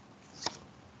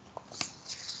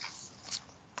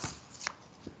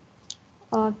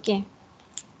 Okay.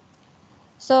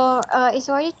 So it's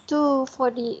already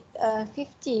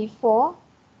 2:54.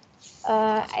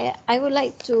 I would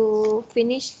like to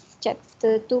finish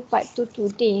chapter 2 part 2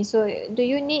 today. So do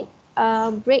you need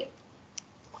a break,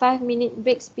 5-minute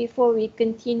breaks before we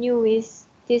continue with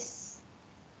this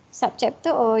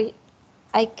subchapter, or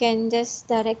I can just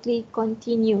directly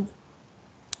continue?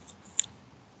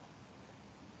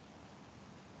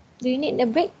 Do you need a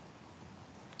break?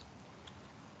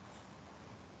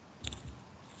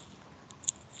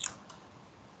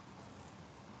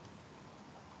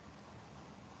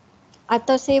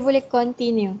 Atau saya boleh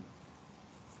continue?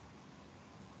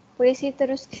 Boleh saya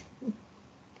teruskan?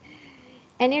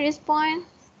 Any response?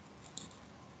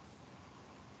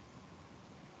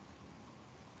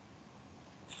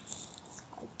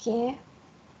 Okay.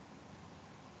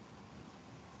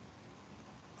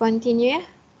 Continue ya.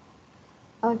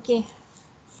 Okay.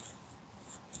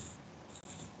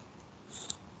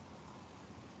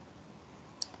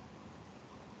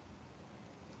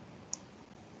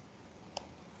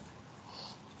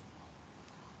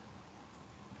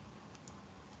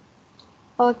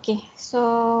 Okay,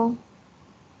 so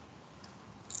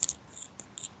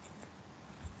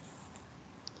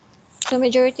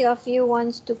majority of you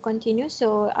wants to continue,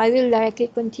 so I will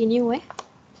directly continue.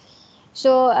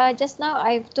 So just now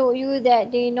I've told you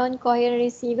that the non-coherent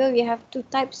receiver, we have two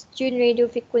types: tuned radio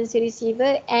frequency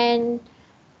receiver and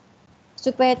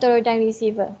super heterodyne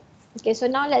receiver. Okay, so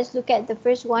now let's look at the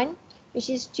first one, which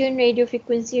is tuned radio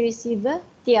frequency receiver,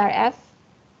 TRF.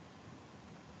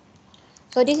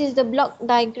 So this is the block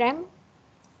diagram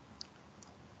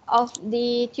of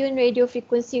the tuned radio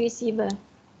frequency receiver.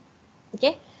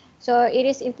 Okay, so it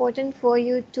is important for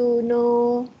you to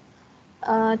know,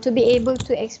 to be able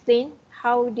to explain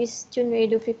how this tuned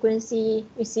radio frequency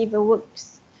receiver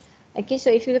works. Okay, so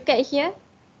if you look at here,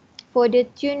 for the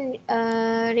tuned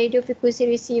radio frequency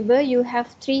receiver, you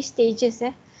have three stages.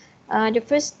 The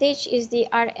first stage is the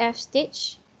RF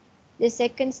stage. The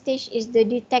second stage is the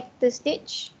detector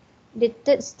stage. The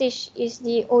third stage is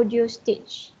the audio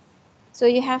stage. So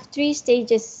you have three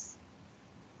stages.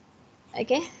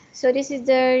 Okay, so this is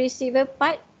the receiver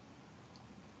part.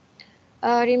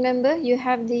 Remember, you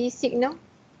have the signal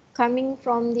coming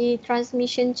from the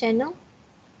transmission channel.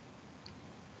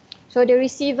 So the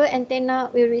receiver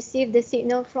antenna will receive the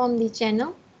signal from the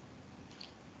channel.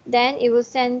 Then it will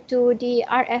send to the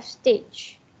RF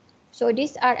stage. So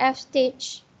this RF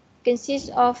stage consists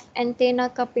of antenna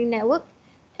coupling network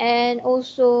and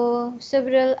also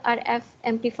several RF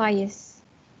amplifiers.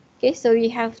 Okay, so we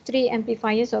have three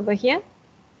amplifiers over here.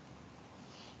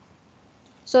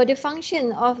 So the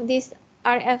function of this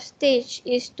RF stage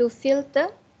is to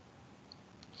filter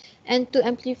and to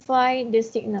amplify the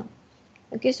signal.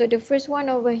 Okay, so the first one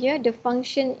over here, the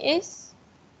function is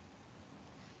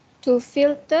to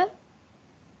filter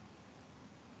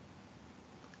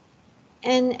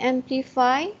and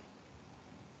amplify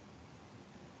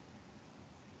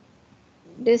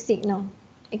the signal.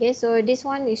 Okay, so this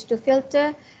one is to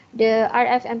filter, the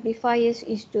RF amplifiers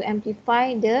is to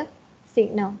amplify the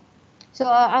signal. So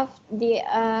the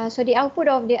output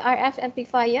of the RF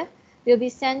amplifier will be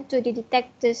sent to the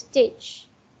detector stage.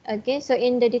 Okay, so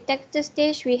in the detector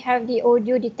stage we have the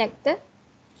audio detector.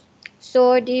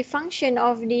 So the function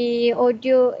of the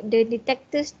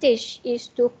detector stage is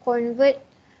to convert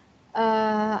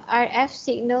RF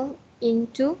signal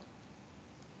into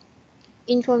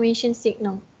information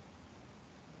signal.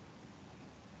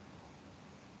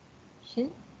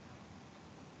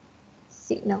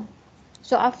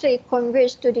 So after it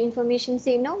converts to the information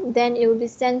signal, then it will be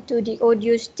sent to the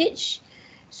audio stage.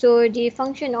 So the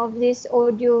function of this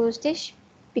audio stage,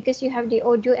 because you have the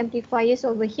audio amplifiers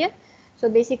over here, so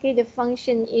basically the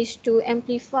function is to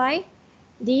amplify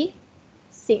the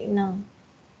signal.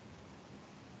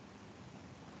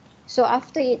 So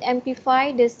after it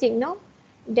amplifies the signal,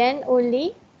 then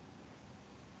only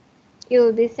it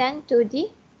will be sent to the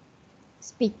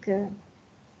speaker.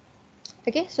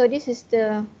 Okay, so this is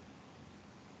the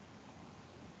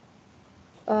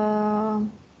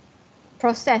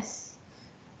process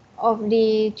of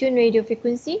the tuned radio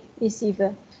frequency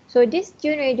receiver. So this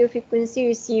tuned radio frequency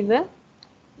receiver,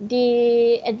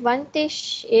 the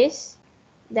advantage is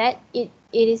that it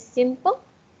is simple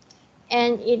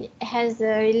and it has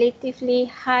a relatively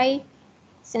high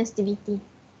sensitivity.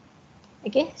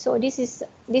 Okay, so these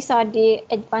are the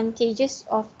advantages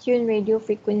of tuned radio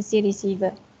frequency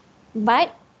receiver,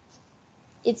 but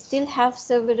it still have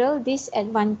several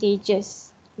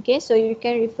disadvantages. Okay, so you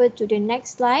can refer to the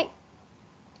next slide.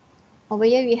 Over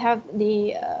here we have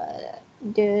the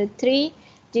three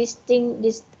distinct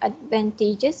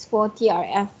disadvantages for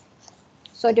TRF.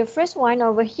 So the first one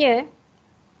over here,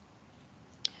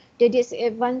 the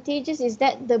disadvantages is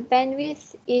that the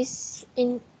bandwidth is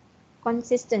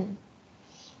inconsistent.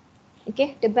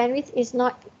 Okay, the bandwidth is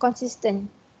not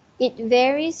consistent. It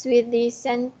varies with the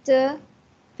center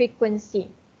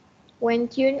frequency when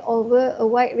tuned over a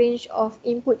wide range of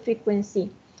input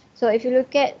frequency. So if you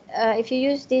look at, if you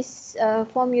use this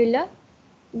formula,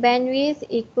 bandwidth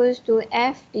equals to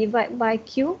F divided by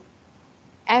Q.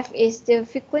 F is the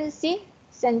frequency,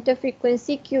 center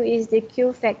frequency, Q is the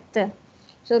Q factor.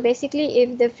 So basically,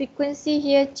 if the frequency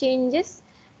here changes,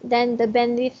 then the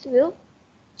bandwidth will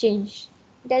change.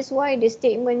 That's why the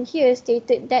statement here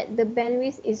stated that the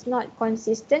bandwidth is not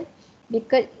consistent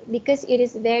because it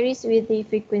is varies with the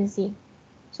frequency.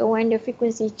 So when the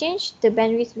frequency change, the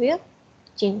bandwidth will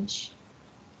change.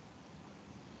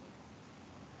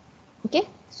 Okay,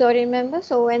 so remember,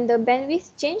 so when the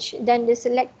bandwidth change, then the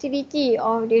selectivity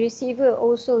of the receiver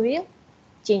also will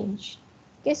change.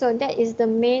 Okay, so that is the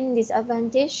main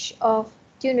disadvantage of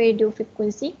tuned radio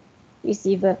frequency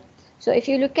receiver. So if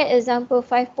you look at example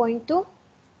 5.2,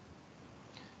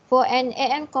 for an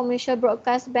AM commercial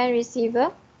broadcast band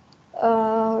receiver,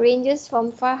 ranges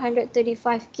from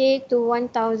 535K to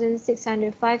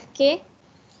 1605K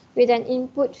with an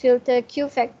input filter Q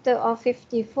factor of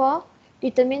 54,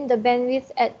 determine the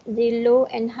bandwidth at the low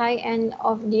and high end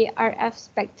of the RF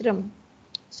spectrum.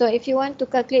 So if you want to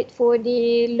calculate for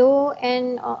the low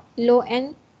end of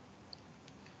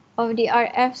the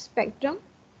RF spectrum,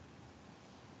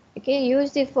 okay,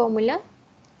 use the formula.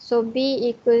 So B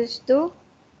equals to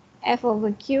F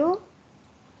over Q.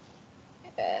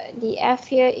 The F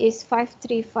here is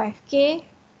 535K.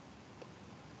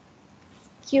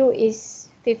 Q is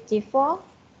 54.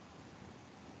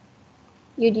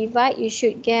 You divide, you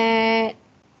should get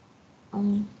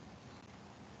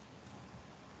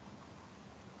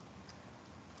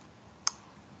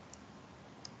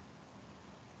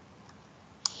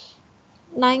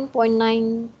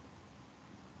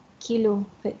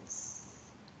kilohertz.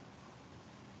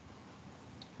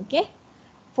 Okay,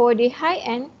 for the high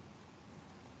end,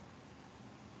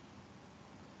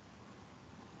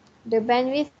 the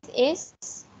bandwidth is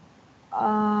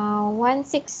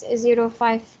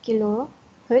 1605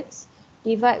 kilohertz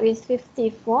divided with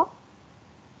 54.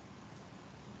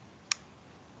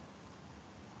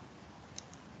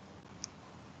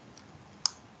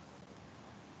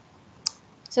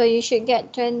 So you should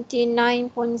get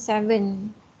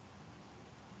 29.7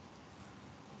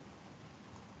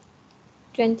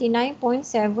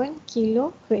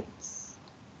 kilohertz.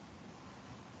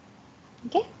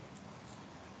 Okay.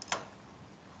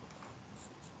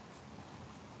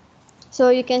 So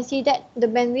you can see that the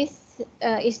bandwidth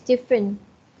is different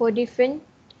for different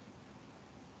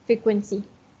frequency.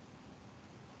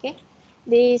 Okay.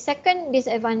 The second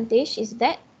disadvantage is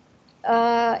that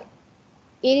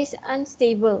it is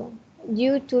unstable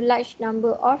due to large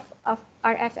number of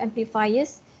RF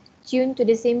amplifiers tuned to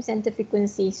the same center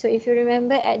frequency. So if you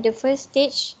remember at the first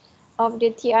stage of the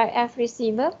TRF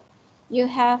receiver, you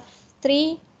have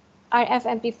 3 RF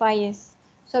amplifiers.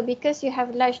 So because you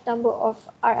have large number of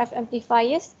RF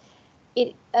amplifiers,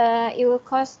 it will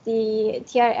cause the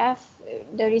TRF,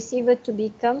 the receiver, to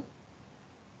become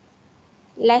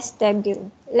less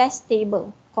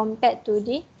stable compared to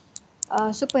the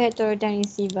super heterodyne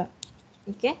receiver.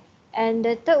 Okay, and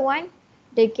the third one,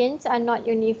 the gains are not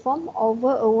uniform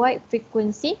over a wide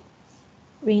frequency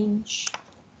range.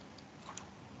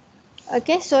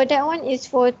 Okay, so that one is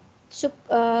for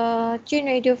tuned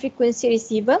radio frequency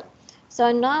receiver.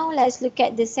 So now let's look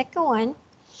at the second one,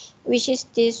 which is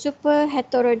the super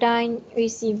heterodyne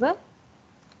receiver.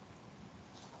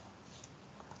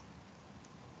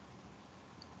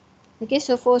 Okay,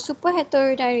 so for super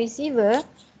heterodyne receiver,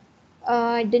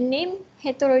 the name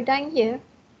heterodyne here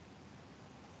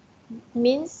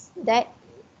means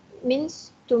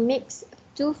to mix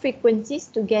two frequencies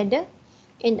together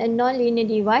in a non-linear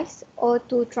device, or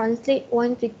to translate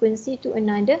one frequency to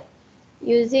another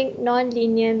using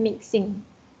non-linear mixing.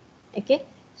 Okay,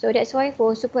 so that's why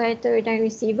for super heterodyne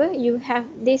receiver you have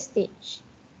this stage,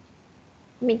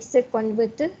 mixer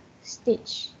converter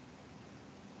stage.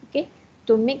 Okay,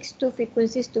 to mix two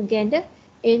frequencies together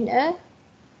in a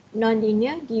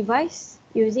non-linear device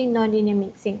using non-linear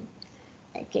mixing.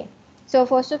 Okay, so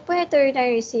for super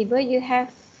heterodyne receiver you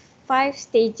have 5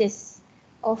 stages.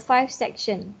 or 5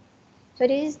 section. So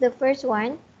this is the first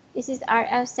one. This is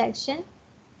RF section.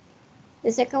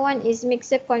 The second one is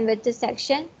mixer converter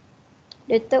section.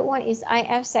 The third one is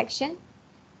IF section.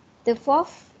 The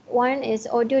fourth one is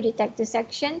audio detector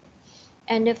section.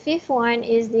 And the fifth one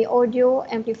is the audio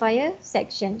amplifier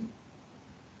section.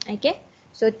 Okay,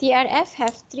 so TRF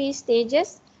have 3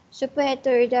 stages. Super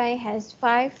heterodyne has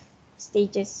 5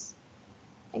 stages.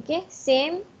 Okay,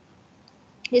 same.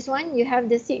 This one, you have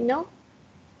the signal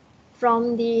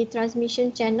from the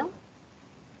transmission channel.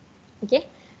 Okay,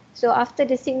 so after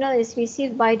the signal is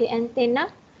received by the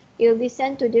antenna, it will be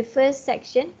sent to the first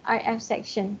section, RF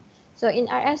section. So in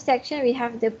RF section, we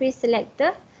have the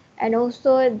pre-selector and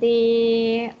also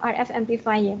the RF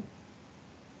amplifier.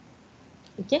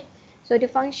 Okay, so the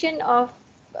function of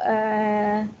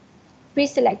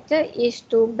pre-selector is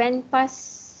to band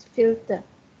pass filter.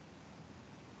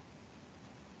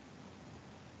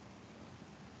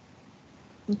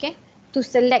 Okay, to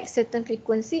select certain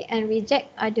frequency and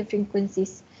reject other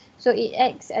frequencies. So it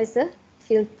acts as a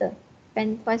filter,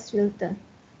 band pass filter,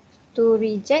 to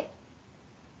reject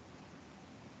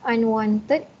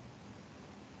unwanted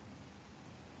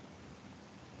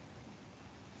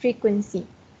frequency.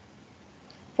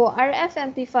 For RF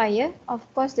amplifier, of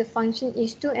course, the function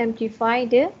is to amplify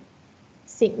the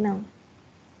signal.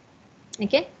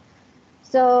 Okay,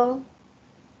 so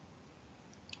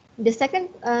the second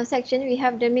section, we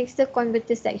have the mixer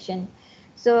converter section.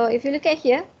 So if you look at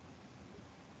here,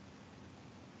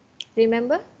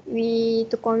 remember we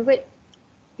need to convert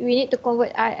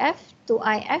RF to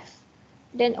IF,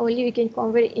 then only we can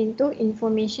convert it into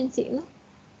information signal.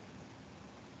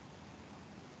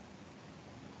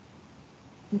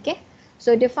 Okay,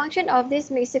 so the function of this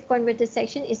mixer converter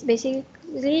section is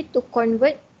basically to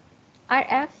convert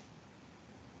RF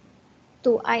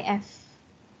to IF.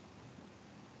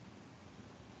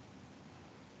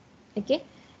 Okay,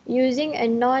 using a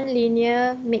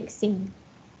non-linear mixing.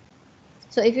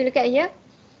 So if you look at here,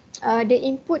 the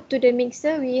input to the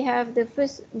mixer, we have the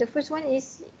first one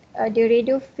is the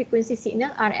radio frequency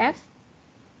signal, RF.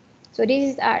 So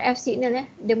this is RF signal,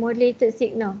 the modulated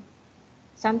signal,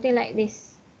 something like this.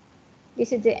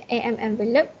 This is the AM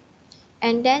envelope,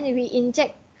 and then we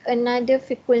inject another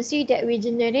frequency that we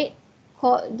generate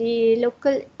called the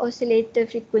local oscillator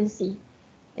frequency.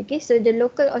 Okay, so the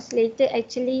local oscillator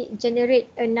actually generate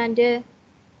another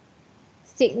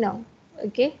signal.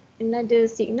 Okay, another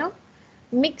signal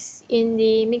mixed in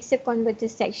the mixer converter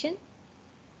section.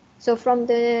 So from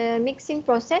the mixing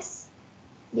process,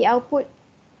 the output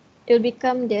will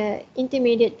become the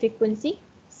intermediate frequency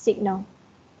signal.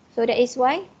 So that is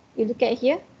why you look at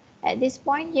here, at this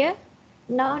point here,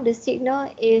 now the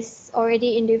signal is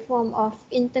already in the form of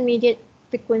intermediate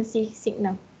frequency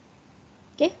signal.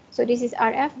 Okay, so this is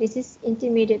RF, this is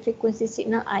intermediate frequency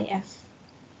signal IF.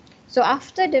 So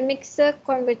after the mixer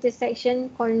converter section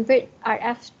convert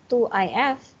RF to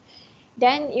IF,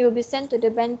 then it will be sent to the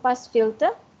band pass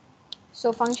filter.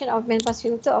 So function of band pass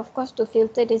filter, of course, to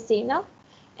filter the signal,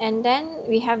 and then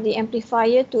we have the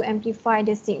amplifier to amplify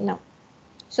the signal.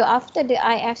 So after the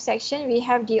IF section, we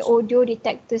have the audio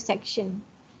detector section.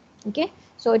 Okay,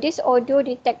 so this audio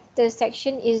detector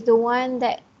section is the one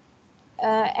that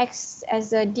acts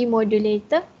as a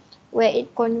demodulator, where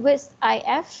it converts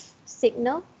IF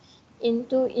signal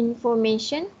into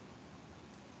information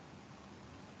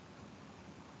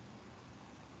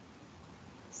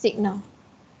signal.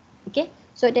 Okay,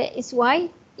 so that is why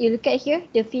you look at here,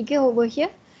 the figure over here.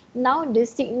 Now the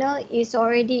signal is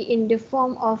already in the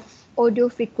form of audio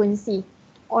frequency,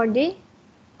 or the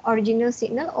original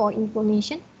signal or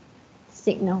information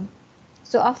signal.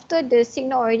 So after the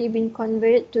signal already been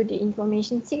converted to the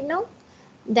information signal,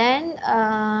 then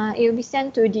it will be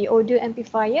sent to the audio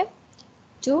amplifier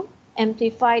to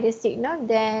amplify the signal,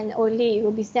 then only it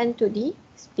will be sent to the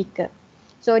speaker.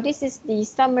 So this is the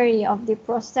summary of the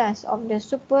process of the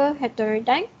super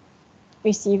heterodyne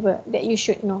receiver that you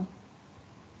should know.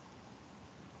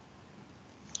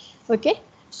 Okay,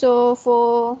 so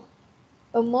for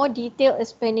a more detailed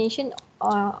explanation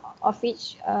of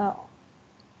each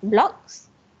blocks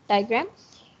diagram,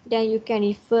 then you can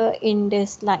refer in the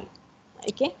slide.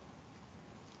 Okay,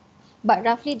 but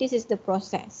roughly this is the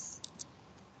process.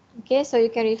 Okay, so you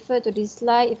can refer to this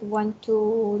slide if you want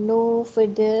to know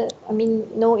further,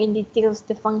 know in details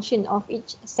the function of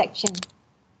each section.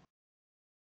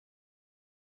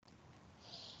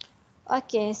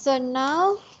 Okay, so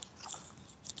now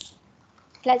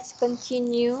let's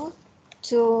continue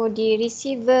to the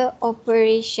receiver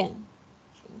operation.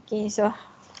 Okay, so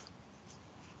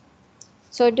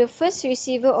the first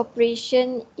receiver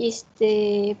operation is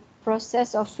the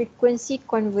process of frequency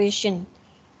conversion.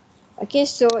 Okay,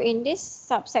 so in this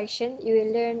subsection, you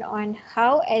will learn on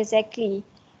how exactly,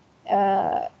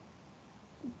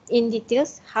 in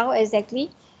details, how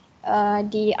exactly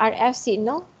the RF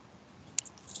signal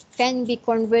can be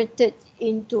converted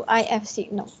into IF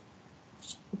signal.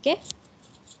 Okay.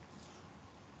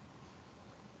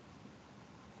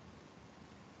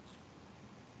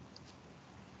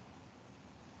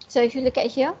 So if you look at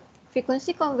here,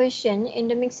 frequency conversion in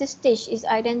the mixer stage is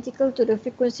identical to the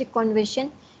frequency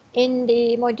conversion in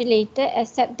the modulator,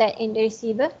 except that in the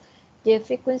receiver, the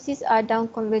frequencies are down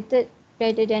converted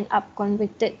rather than up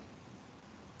converted.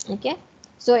 Okay.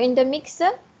 So in the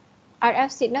mixer,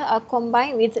 RF signal are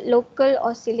combined with local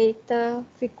oscillator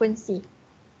frequency.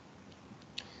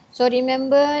 So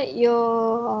remember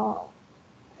your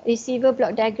receiver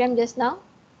block diagram just now.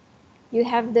 You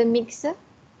have the mixer.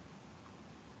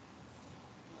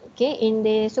 Okay, in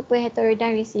the super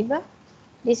heterodyne receiver,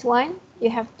 this one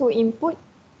you have two input.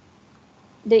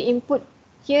 The input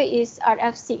here is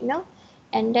RF signal,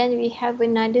 and then we have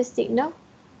another signal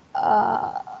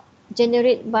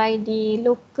generated by the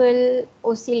local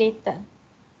oscillator.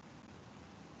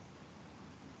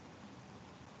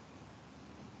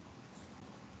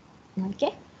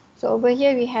 Okay, so over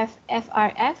here we have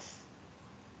FRF,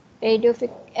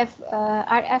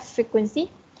 RF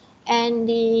frequency, and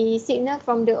the signal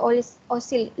from the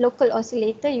local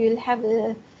oscillator, you will have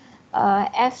a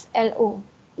FLO,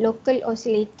 local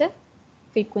oscillator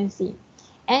frequency,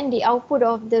 and the output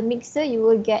of the mixer, you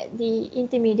will get the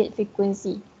intermediate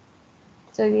frequency.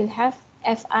 So we will have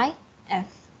FIF.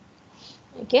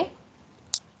 Okay.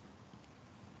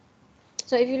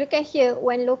 So if you look at here,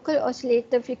 when local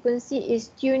oscillator frequency is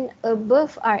tuned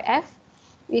above RF,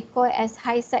 we call it as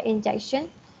high side injection.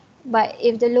 But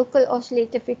if the local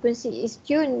oscillator frequency is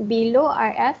tuned below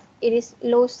RF, it is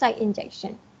low side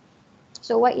injection.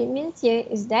 So what it means here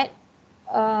is that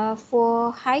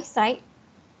for high side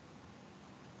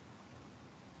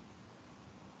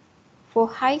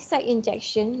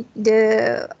injection,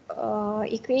 the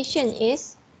equation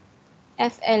is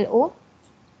FLO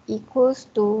equals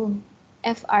to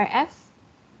FRF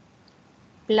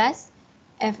plus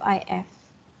FIF.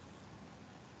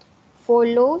 For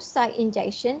low side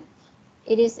injection,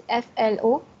 it is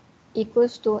FLO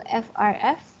equals to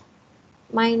FRF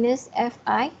minus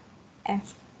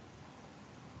FIF.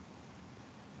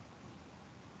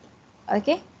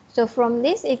 Okay, so from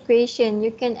this equation,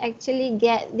 you can actually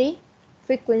get the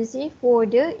frequency for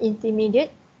the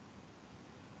intermediate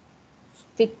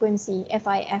frequency,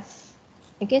 FIF.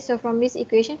 Okay, so from this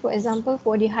equation, for example,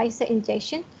 for the high side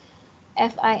injection,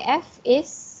 FIF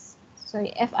is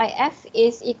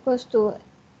equals to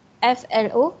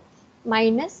FLO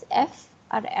minus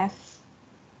FRF.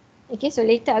 Okay, so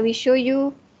later I will show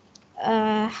you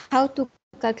how to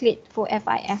calculate for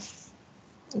FIF.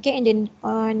 Okay, and then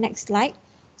next slide.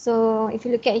 So if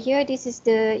you look at here, this is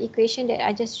the equation that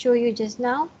I just showed you just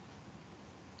now.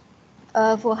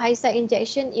 For high side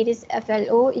injection, it is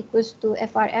FLO equals to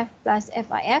FRF plus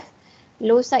FIF.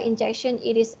 Low side injection,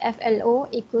 it is FLO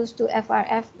equals to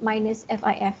FRF minus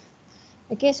FIF.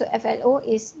 Okay, so FLO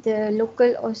is the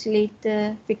local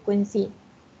oscillator frequency.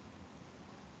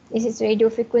 This is radio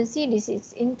frequency, this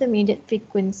is intermediate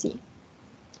frequency.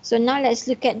 So now let's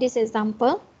look at this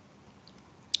example.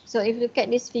 So if you look at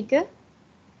this figure,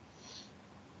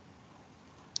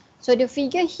 so the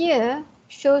figure here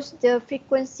shows the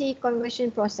frequency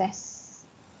conversion process.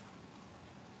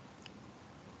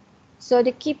 So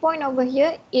the key point over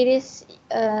here, it is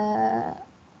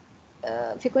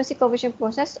frequency conversion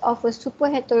process of a super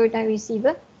heterodyne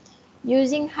receiver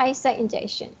using high side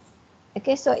injection.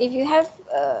 Okay, so if you have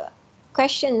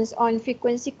questions on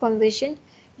frequency conversion,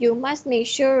 you must make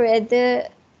sure whether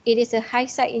it is a high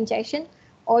side injection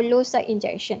or low side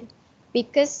injection,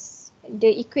 because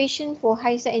the equation for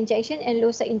high side injection and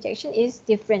low side injection is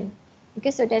different.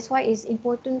 Okay, so that's why it's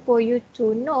important for you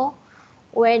to know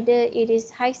whether it is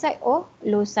high side or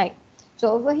low side.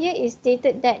 So over here is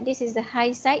stated that this is a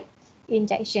high side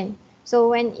injection. So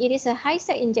when it is a high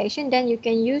side injection, then you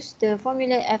can use the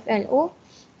formula FLO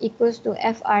equals to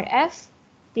FRF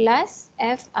plus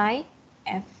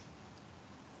FIF.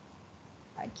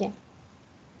 Okay.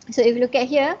 So if you look at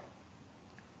here,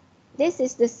 this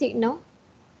is the signal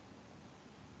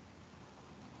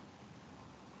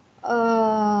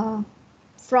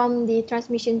from the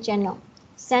transmission channel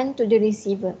sent to the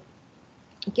receiver.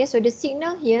 Okay, so the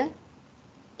signal here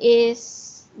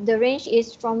is, the range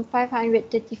is from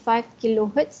 535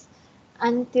 kilohertz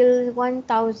until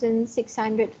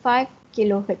 1605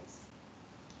 kilohertz.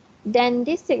 Then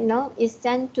this signal is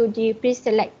sent to the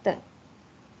preselector.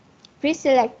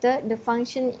 Preselector, the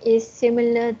function is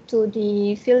similar to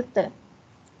the filter.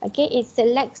 Okay, it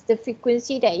selects the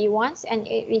frequency that it wants and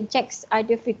it rejects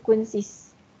other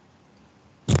frequencies.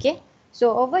 Okay,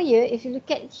 so over here, if you look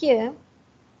at here,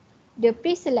 the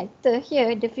pre-selector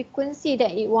here, the frequency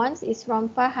that it wants is from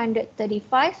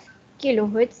 535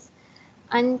 kilohertz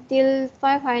until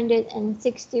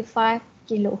 565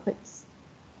 kilohertz.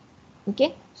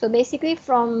 Okay, so basically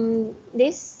from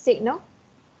this signal,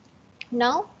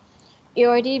 now it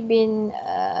already been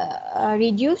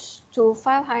reduced to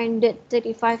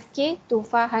 535K to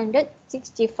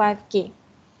 565K.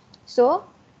 So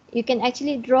you can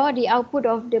actually draw the output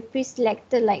of the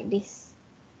pre-selector like this.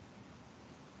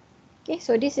 Okay,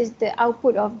 so this is the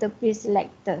output of the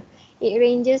pre-selector. It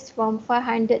ranges from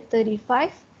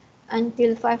 535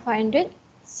 until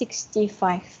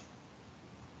 565.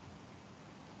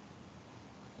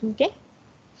 Okay,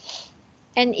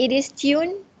 and it is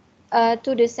tuned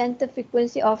to the center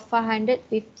frequency of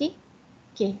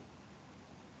 550K.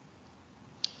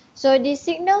 So the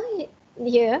signal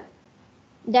here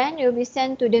then will be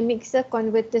sent to the mixer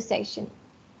converter section.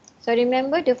 So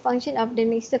remember, the function of the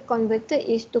mixer converter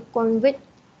is to convert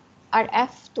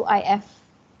RF to IF.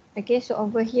 Okay, so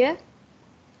over here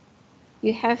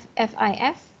you have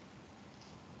FIF,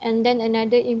 and then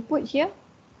another input here.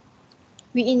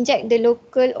 We inject the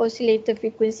local oscillator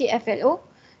frequency FLO.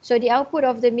 So the output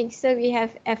of the mixer we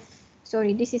have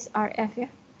this is RF. Yeah.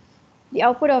 The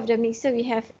output of the mixer we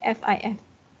have FIF.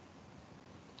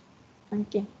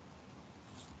 Okay.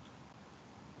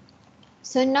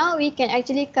 So now we can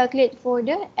actually calculate for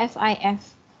the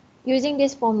FIF using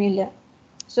this formula.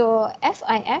 So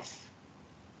FIF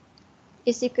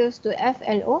is equals to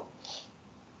FLO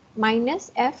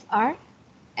minus FRF.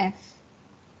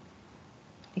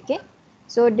 Okay.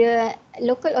 So the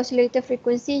local oscillator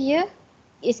frequency here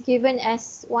is given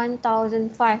as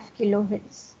 1005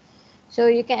 kilohertz. So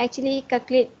you can actually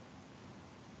calculate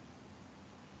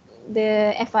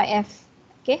the FIF,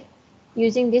 okay,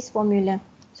 using this formula.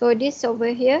 So this over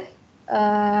here,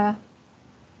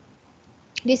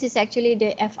 this is actually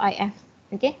the FIF,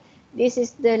 okay. This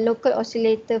is the local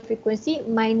oscillator frequency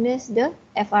minus the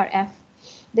FRF.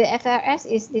 The FRS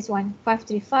is this one,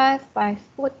 535,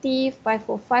 540,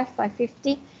 545,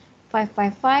 550,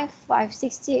 555,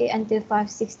 560 until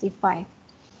 565.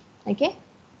 Okay,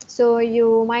 so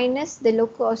you minus the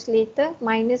local oscillator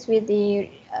minus with the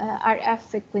RF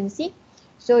frequency.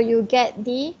 So you get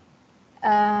the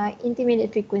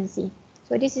intermediate frequency.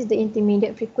 So this is the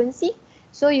intermediate frequency.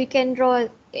 So you can draw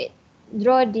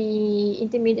the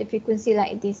intermediate frequency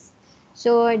like this.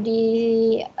 So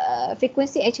the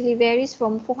frequency actually varies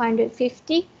from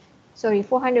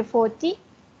 440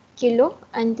 kilo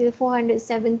until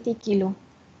 470 kilo.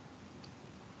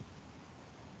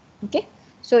 Okay,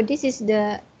 so this is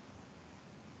the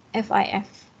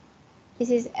FIF. This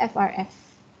is FRF.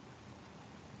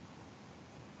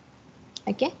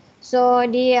 Okay, so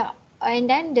and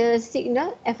then the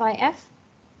signal FIF,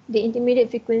 the intermediate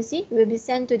frequency, will be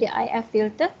sent to the IF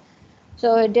filter.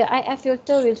 So the IF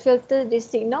filter will filter this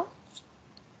signal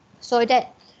so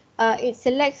that it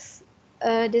selects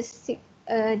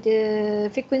the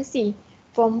frequency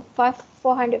from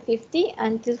 450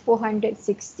 until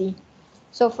 460.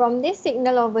 So from this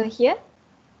signal over here,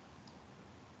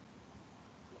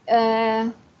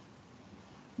 the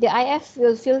IF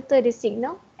will filter the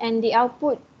signal and the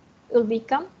output will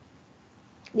become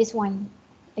this one.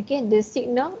 Okay, the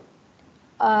signal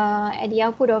at the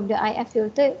output of the IF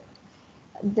filter,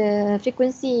 the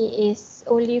frequency is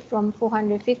only from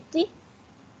 450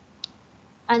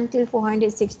 until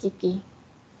 460K.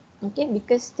 Okay,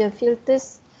 because the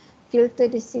filters filter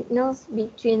the signals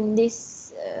between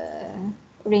this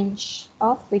range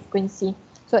of frequency.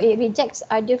 So it rejects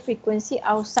other frequency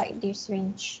outside this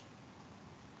range.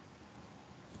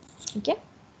 Okay.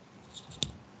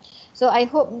 So I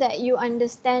hope that you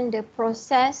understand the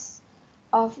process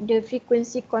of the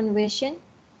frequency conversion,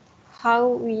 how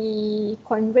we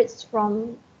convert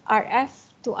from RF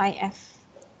to IF.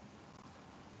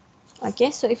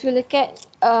 Okay, so if you look at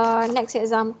next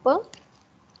example,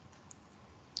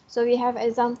 so we have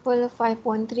example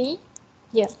 5.3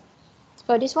 here.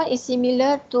 So this one is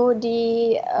similar to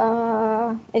the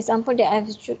example that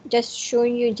I've just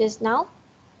shown you just now.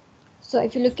 So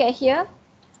if you look at here,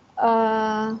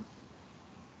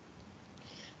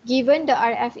 given the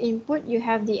RF input, you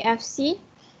have the FC,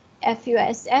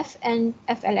 FUSF, and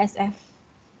FLSF.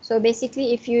 So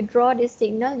basically, if you draw this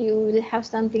signal, you will have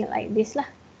something like this lah.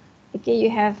 Okay,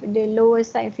 you have the lower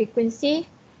side frequency,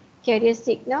 carrier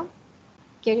signal,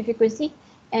 carrier frequency,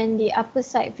 and the upper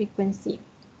side frequency.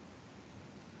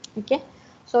 Okay,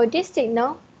 so this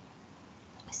signal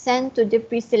sent to the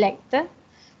pre-selector.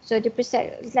 So the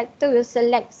preselector will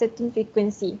select certain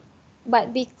frequency.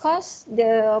 But because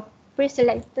the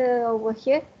preselector over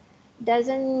here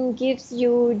doesn't gives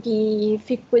you the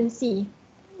frequency,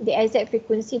 the exact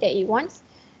frequency that it wants,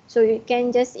 so you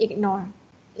can just ignore.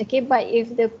 Okay, but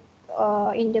if the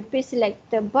in the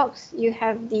preselector box you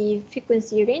have the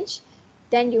frequency range,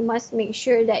 then you must make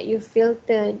sure that you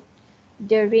filter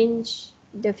the range,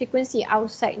 the frequency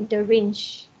outside the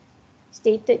range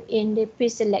stated in the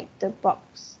preselector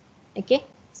box. Okay,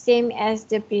 same as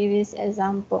the previous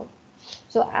example.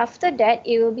 So after that,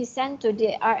 it will be sent to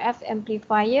the RF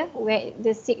amplifier where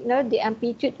the signal, the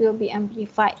amplitude will be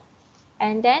amplified,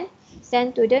 and then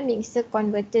sent to the mixer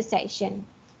converter section.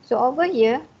 So over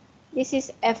here, this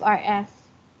is FRF,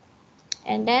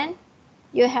 and then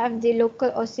you have the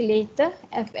local oscillator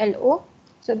FLO.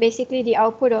 So basically the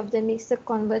output of the mixer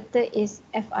converter is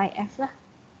FIF lah.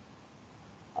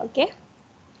 Okay.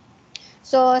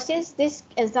 So since this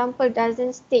example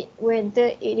doesn't state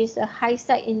whether it is a high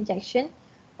side injection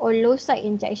or low side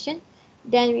injection,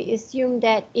 then we assume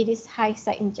that it is high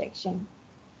side injection.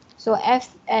 So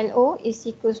FLO is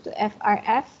equals to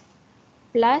FRF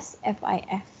plus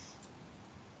FIF.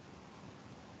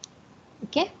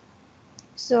 Okay.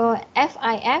 So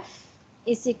FIF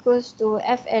is equals to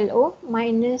FLO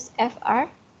minus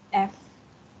FRF.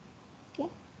 Okay.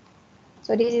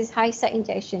 So this is high side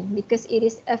injection because it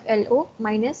is FLO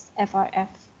minus FRF.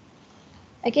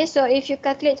 Okay, so if you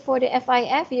calculate for the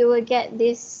FIF, you will get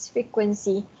this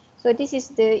frequency. So this is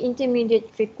the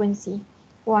intermediate frequency,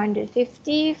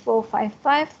 450,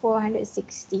 455,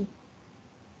 460.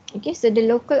 Okay, so the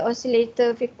local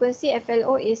oscillator frequency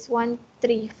FLO is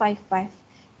 1355.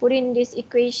 Put in this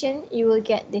equation, you will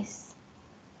get this.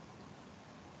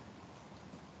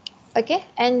 Okay,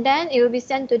 and then it will be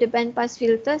sent to the bandpass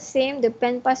filter. Same, the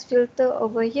bandpass filter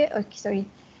over here. Okay, sorry.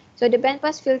 So the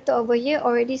bandpass filter over here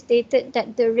already stated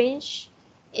that the range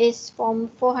is from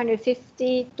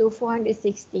 450 to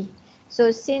 460.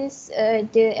 So since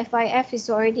the FIF is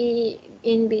already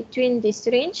in between this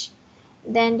range,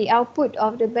 then the output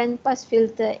of the bandpass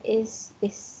filter is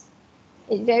this.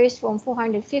 It varies from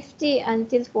 450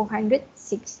 until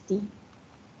 460.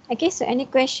 Okay, so any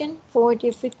question for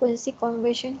the frequency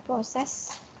conversion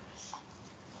process?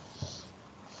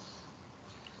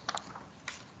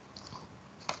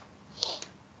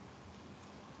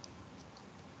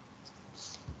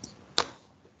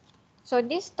 So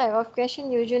this type of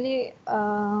question usually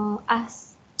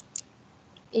asked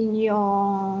in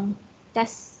your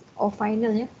test or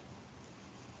final. Yeah?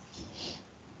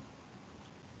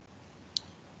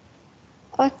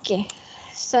 Okay,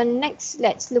 so next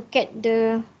let's look at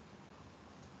the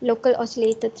local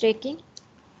oscillator tracking.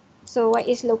 So what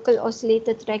is local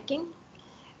oscillator tracking?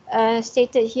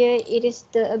 Stated here, it is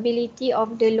the ability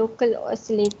of the local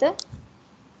oscillator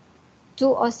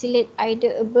to oscillate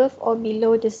either above or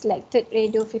below the selected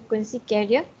radio frequency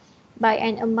carrier by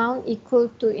an amount equal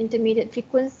to intermediate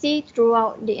frequency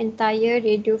throughout the entire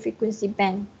radio frequency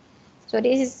band. So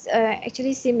this is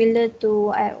actually similar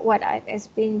to what I've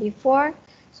explained before.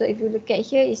 So if you look at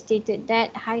here, it stated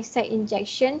that high side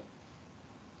injection,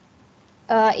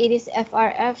 it is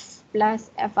FRF plus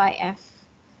FIF.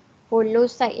 For low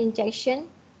side injection,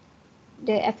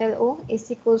 the FLO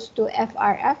is equals to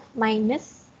FRF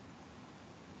minus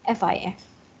FIF.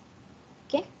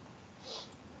 Okay,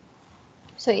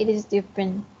 so it is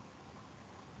different.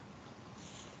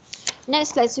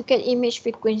 Next, let's look at image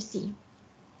frequency.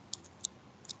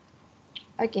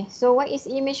 Okay, so what is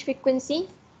image frequency?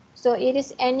 So it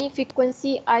is any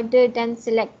frequency other than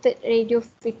selected radio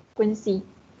frequency.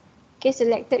 Okay,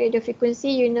 selected radio frequency,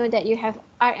 you know that you have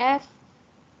RF,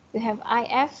 you have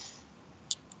IF,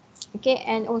 okay,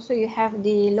 and also you have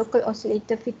the local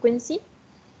oscillator frequency.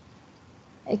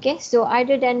 Okay, so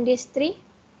other than these three,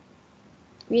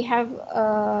 we have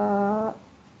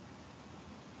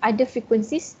other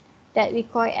frequencies that we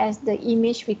call as the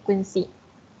image frequency.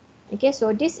 Okay,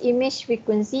 so this image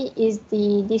frequency is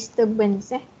the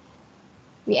disturbance.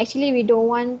 We don't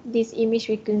want this image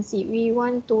frequency. We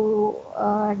want to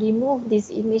remove this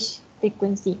image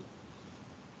frequency.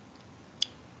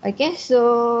 Okay,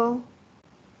 so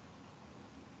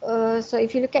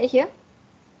if you look at here,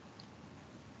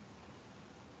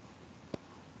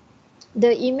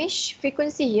 the image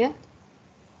frequency here,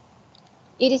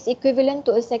 it is equivalent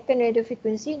to a second radio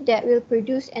frequency that will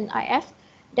produce an IF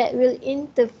that will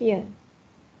interfere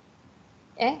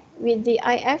with the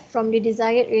IF from the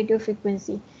desired radio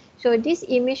frequency. So this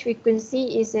image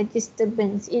frequency is a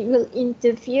disturbance. It will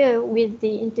interfere with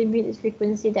the intermediate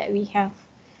frequency that we have.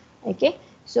 Okay,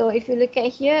 so if you look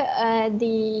at here,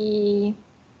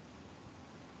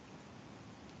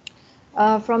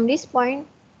 From this point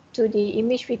to the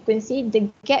image frequency, the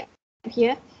gap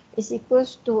here is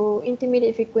equals to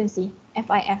intermediate frequency,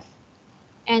 FIF.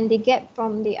 And the gap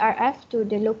from the RF to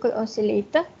the local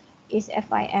oscillator is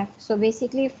FIF. So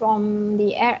basically from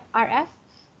the RF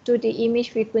to the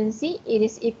image frequency, it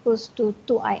is equals to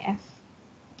 2IF.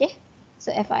 Okay,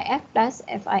 so FIF plus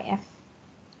FIF.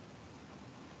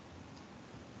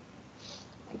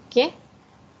 Okay,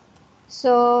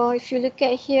 so if you look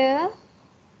at here,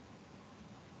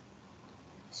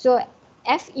 so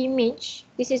F image,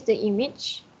 this is the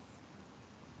image.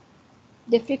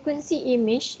 The frequency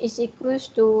image is equals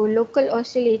to local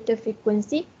oscillator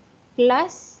frequency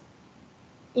plus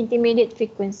intermediate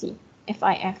frequency,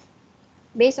 FIF,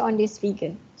 based on this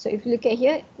figure. So if you look at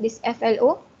here, this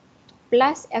FLO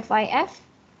plus FIF,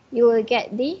 you will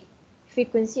get the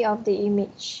frequency of the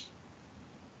image.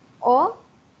 Or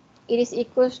it is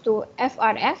equals to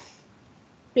FRF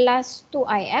plus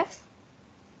 2IF.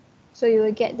 So you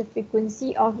will get the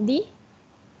frequency of the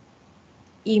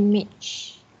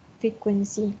image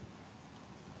frequency.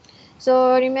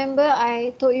 So remember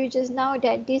I told you just now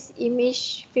that this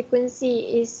image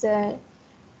frequency is a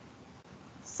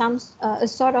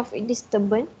sort of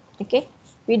disturbance. Okay,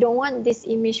 we don't want this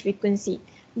image frequency.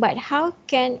 But how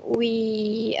can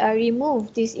we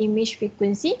remove this image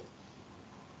frequency?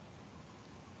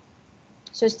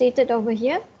 So stated over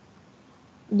here,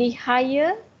 the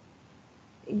higher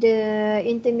the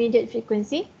intermediate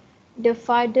frequency, the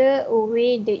farther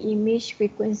away the image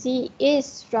frequency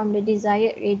is from the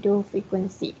desired radio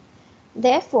frequency.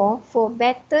 Therefore, for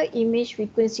better image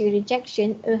frequency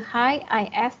rejection, a high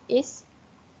IF is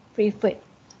preferred.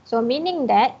 So meaning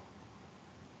that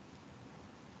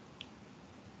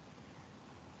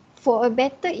for a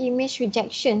better image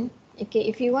rejection, okay,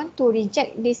 if you want to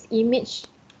reject this image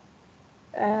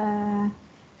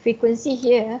frequency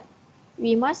here,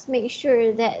 we must make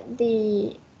sure that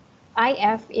the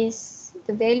IF is,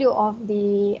 the value of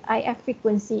the IF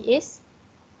frequency is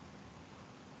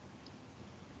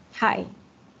high.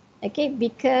 Okay,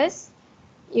 because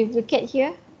if you look at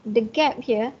here, the gap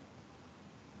here,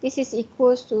 this is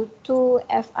equals to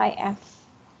 2FIF.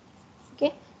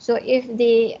 Okay, so if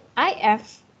the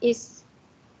IF is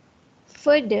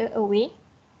further away,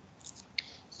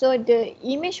 so the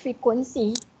image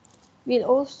frequency will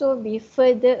also be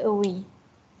further away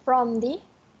from the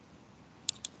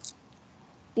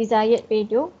desired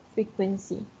radio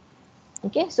frequency.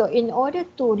 Okay, so in order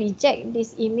to reject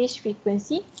this image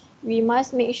frequency, we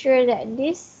must make sure that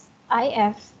this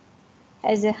IF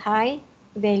has a high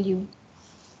value.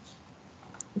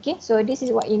 Okay, so this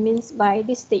is what it means by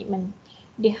this statement.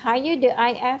 The higher the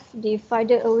IF, the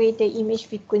farther away the image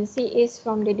frequency is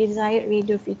from the desired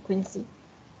radio frequency.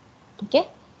 Okay,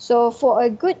 so for a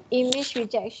good image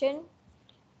rejection,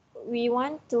 we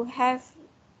want to have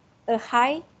a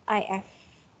high IF.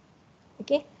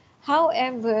 Okay,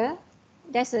 however,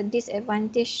 there's a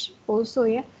disadvantage also,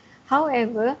 yeah.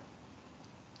 However,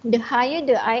 the higher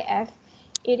the IF,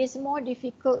 it is more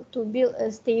difficult to build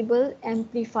a stable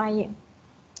amplifier.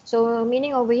 So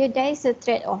meaning over here, there is a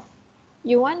trade-off.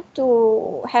 You want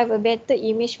to have a better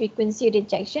image frequency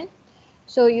rejection,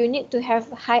 so you need to have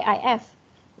high IF.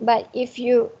 But if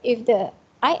the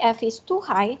IF is too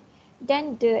high,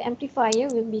 then the amplifier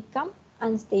will become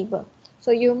unstable.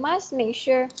 So you must make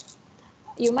sure,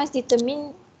 you must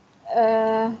determine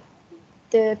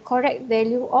the correct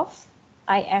value of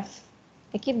IF.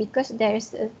 Okay, because there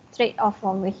is a trade-off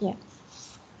over here.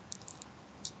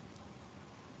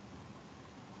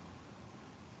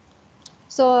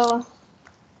 So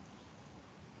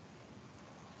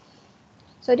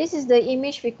this is the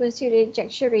image frequency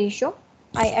rejection ratio,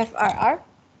 IFRR.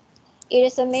 It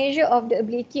is a measure of the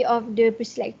ability of the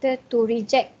preselector to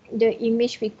reject the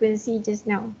image frequency just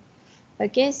now.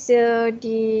 Okay, so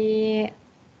the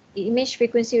image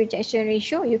frequency rejection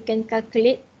ratio, you can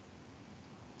calculate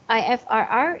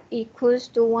IFRR equals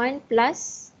to 1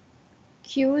 plus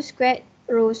Q squared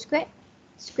rho squared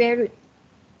square root.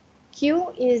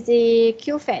 Q is the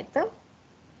Q factor,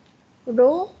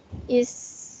 rho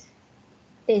is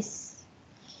this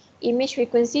image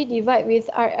frequency divided with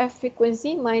RF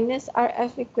frequency minus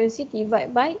RF frequency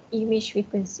divided by image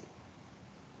frequency.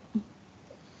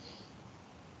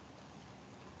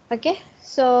 Okay,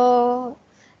 so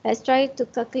let's try to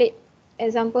calculate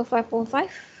example 5.5.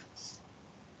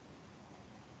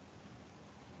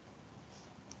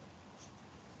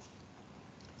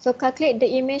 So calculate the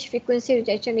image frequency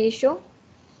rejection ratio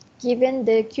given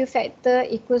the Q factor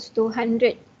equals to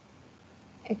 100.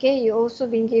 Okay, you also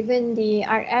been given the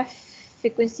RF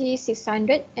frequency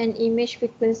 600 and image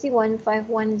frequency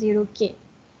 1510K.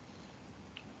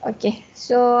 Okay,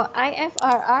 so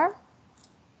IFRR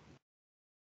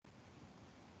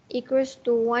equals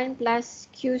to 1 plus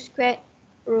Q squared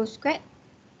rho squared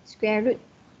square root.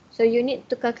 So you need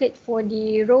to calculate for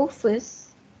the rho first.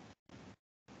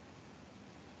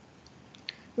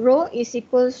 Rho is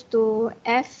equals to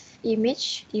F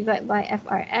image divided by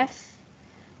FRF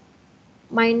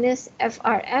minus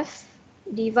FRF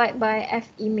divided by F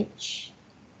image.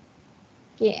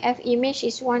 Okay, F image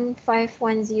is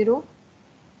 1510.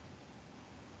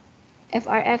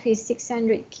 FRF is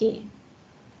 600K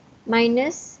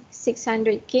minus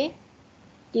 600K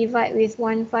divide with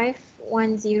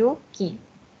 1510K.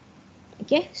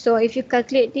 Okay, so if you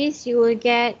calculate this, you will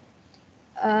get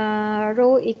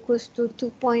rho equals to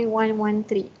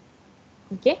 2.113.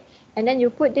 Okay, and then you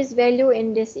put this value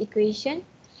in this equation.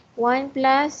 1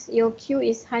 plus your Q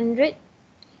is 100,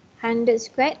 100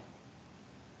 squared,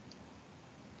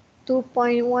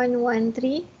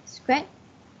 2.113 squared,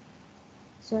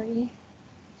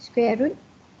 square root.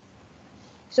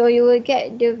 So you will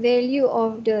get the value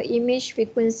of the image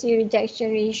frequency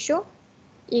rejection ratio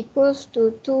equals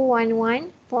to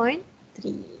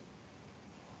 211.3.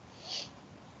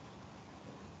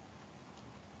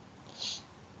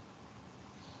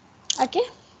 Okay.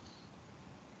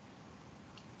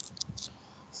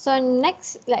 So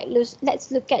next, let's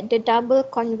look at the double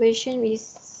conversion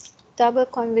receiver.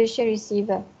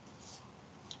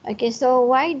 Okay, so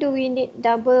why do we need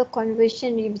double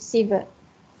conversion receiver?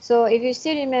 So if you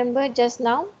still remember just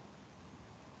now,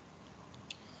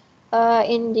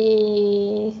 in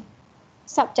the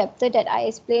subchapter that I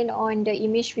explained on the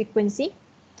image frequency,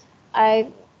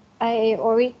 I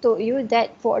already told you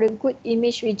that for a good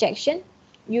image rejection,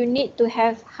 you need to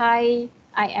have high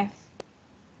IF.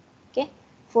 Okay,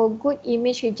 for good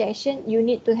image rejection, you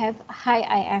need to have high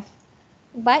IF.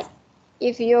 But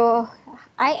if your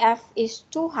IF is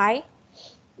too high,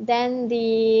 then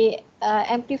the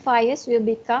amplifiers will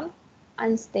become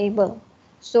unstable.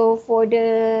 So for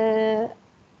the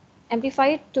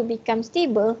amplifier to become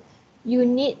stable, you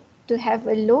need to have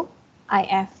a low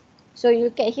IF. So you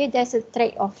look at here, there's a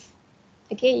trade-off.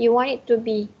 Okay, you want it to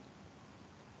be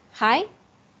high,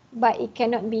 but it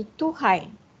cannot be too high.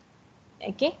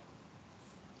 Okay,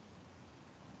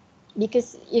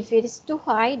 because if it is too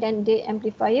high, then the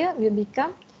amplifier will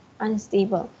become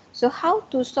unstable. So how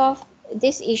to solve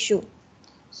this issue?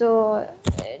 So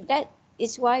that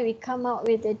is why we come out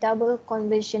with the double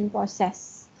conversion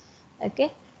process.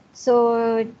 Okay,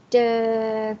 so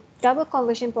the double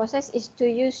conversion process is to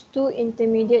use two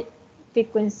intermediate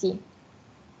frequency.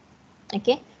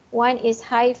 Okay, one is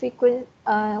high frequency,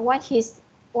 one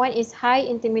is high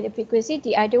intermediate frequency,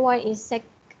 the other one is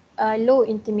low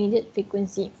intermediate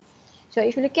frequency. So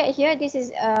if you look at here, this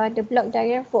is the block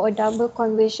diagram for a double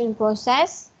conversion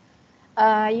process.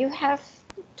 You have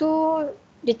two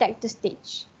detector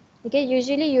stage. Okay,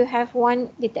 usually you have one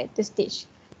detector stage,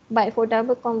 but for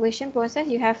double conversion process,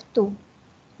 you have two.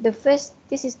 This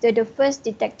is the first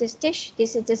detector stage.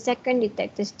 This is the second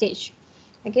detector stage.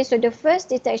 Okay, so the first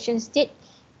detection state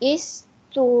is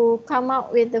to come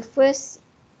out with the first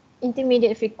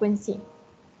intermediate frequency.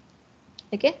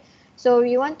 Okay, so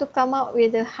we want to come out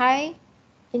with a high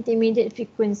intermediate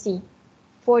frequency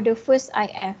for the first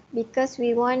IF because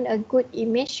we want a good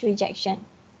image rejection.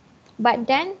 But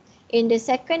then in the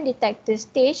second detector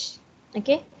stage,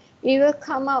 okay, we will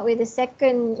come out with the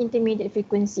second intermediate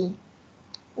frequency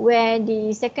where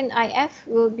the second IF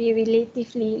will be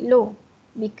relatively low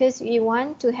because we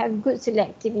want to have good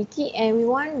selectivity and we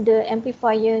want the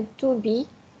amplifier to be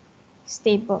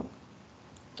stable.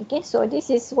 Okay, so this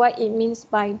is what it means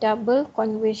by double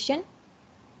conversion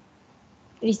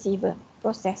receiver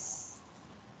process.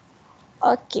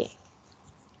 Okay,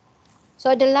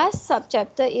 so the last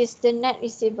subchapter is the net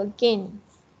receiver gain.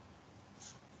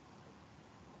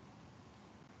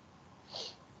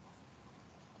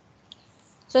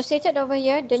 So stated over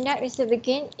here, the net receiver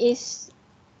gain is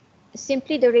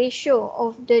simply the ratio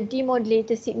of the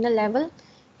demodulated signal level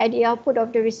at the output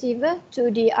of the receiver to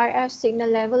the RF signal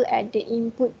level at the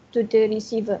input to the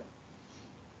receiver.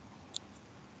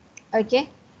 Okay,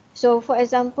 so for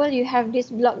example, you have this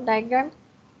block diagram.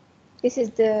 This is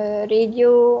the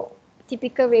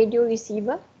typical radio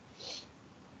receiver.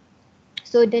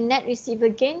 So the net receiver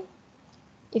gain,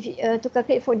 if to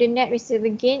calculate for the net receiver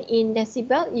gain in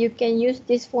decibel, you can use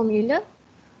this formula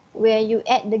where you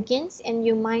add the gains and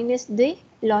you minus the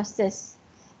losses.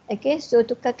 Okay, so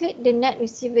to calculate the net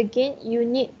receiver gain, you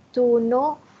need to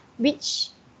know which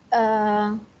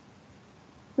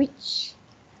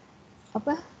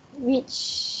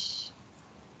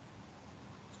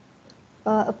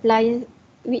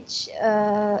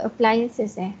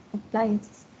appliances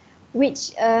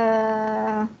which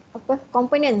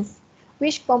components,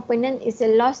 which component is a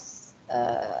loss,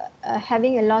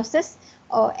 having a losses,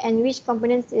 and which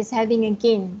components is having a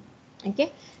gain.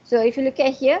 Okay, so if you look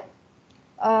at here,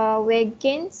 where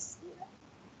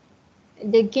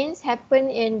the gains happen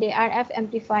in the RF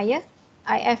amplifier,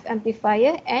 IF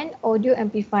amplifier, and audio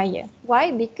amplifier.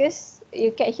 Why? Because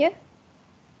you get here,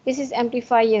 this is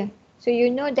amplifier. So you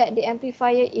know that the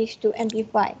amplifier is to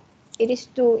amplify. It is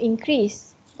to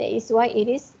increase. That is why it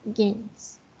is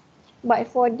gains. But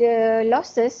for the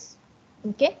losses,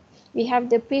 okay, we have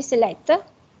the preselector,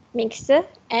 mixer,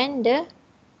 and the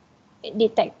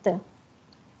detector.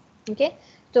 Okay,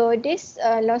 so this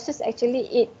losses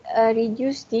actually it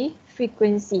reduce the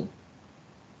frequency.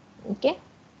 Okay,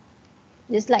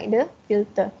 just like the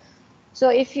filter. So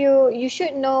if you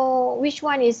should know which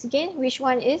one is gain, which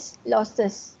one is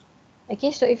losses.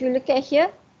 Okay, so if you look at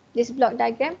here, this block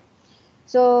diagram,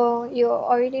 so you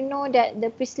already know that the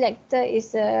preselector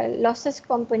is a losses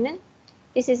component.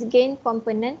 This is gain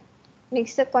component.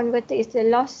 Mixer converter is the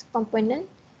loss component.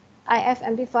 IF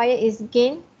amplifier is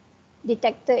gain.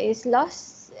 Detector is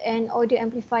loss. And audio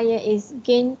amplifier is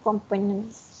gain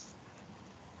component.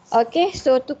 Okay,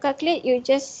 so to calculate, you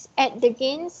just add the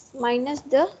gains minus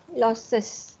the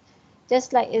losses.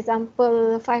 Just like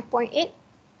example 5.8.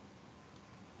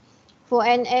 For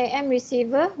an AM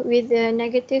receiver with a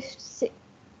negative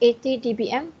 80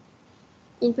 dBm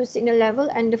input signal level,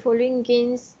 and the following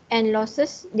gains and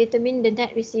losses determine the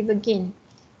net receiver gain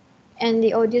and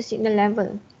the audio signal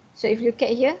level. So if you look at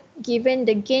here, given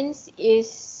the gains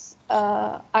is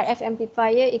RF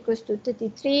amplifier equals to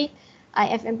 33,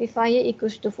 IF amplifier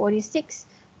equals to 46,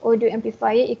 audio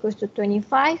amplifier equals to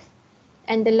 25,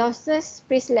 and the losses,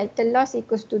 preselector loss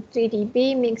equals to 3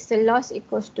 dB, mixer loss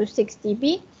equals to 6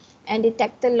 dB, and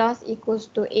detector loss equals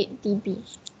to 8 dB.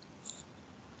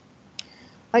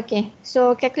 Okay,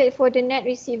 so calculate for the net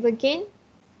receiver gain.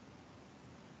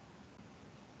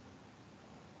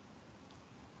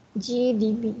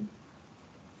 GdB.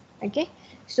 Okay,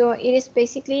 so it is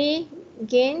basically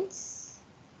gains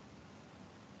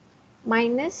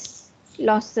minus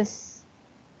losses.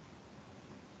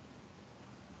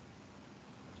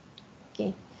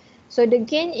 Okay, so the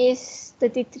gain is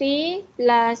 33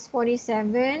 plus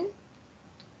 47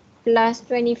 plus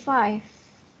 25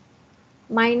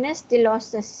 minus the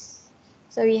losses.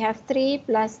 So we have 3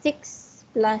 plus 6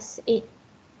 plus 8.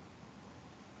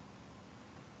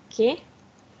 Okay,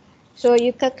 so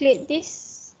you calculate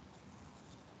this,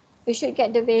 you should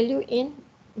get the value in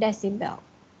decibel.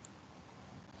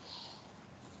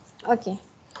 Okay,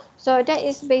 so that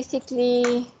is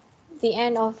basically the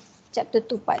end of chapter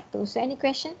 2 part 2. So any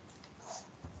question?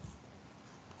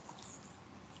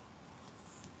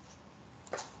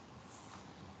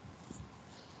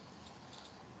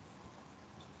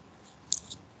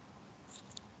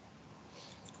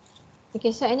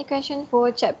 Okay, so any question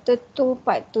for chapter 2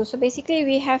 part 2? So basically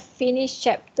we have finished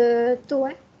chapter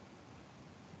 2.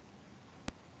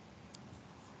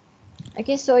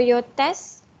 Okay, so your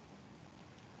test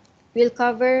will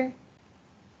cover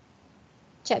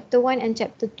chapter 1 and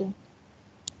chapter 2.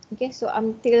 Okay, so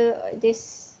until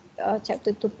this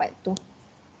chapter 2 part 2.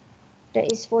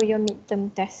 That is for your midterm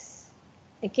test.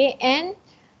 Okay, and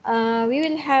we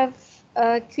will have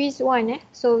quiz 1.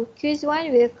 So quiz 1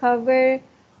 will cover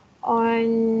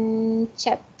on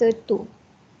chapter 2.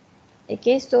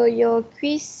 Okay, so your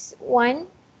quiz 1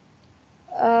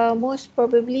 most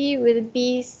probably will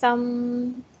be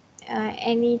some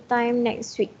anytime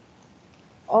next week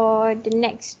or the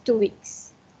next 2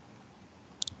 weeks.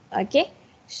 Okay,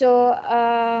 so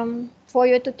for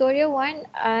your tutorial 1,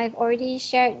 I've already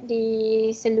shared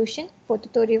the solution for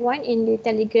tutorial 1 in the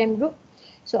Telegram group.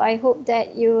 So I hope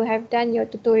that you have done your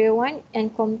tutorial 1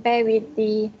 and compare with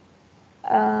the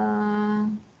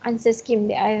answer scheme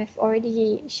that I have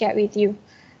already shared with you.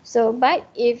 So, but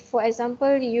if, for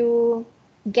example, you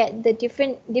get the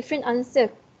different answer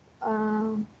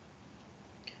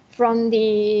from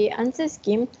the answer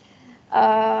scheme,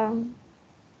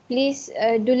 please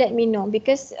do let me know,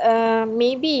 because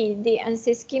maybe the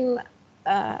answer scheme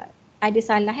ada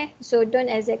salah. So don't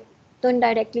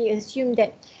directly assume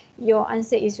that your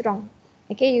answer is wrong.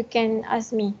 Okay, you can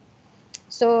ask me.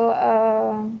 So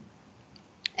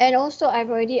and also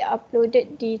I've already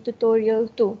uploaded the tutorial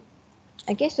 2.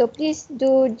 Okay, so please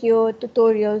do your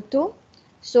tutorial 2.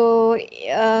 So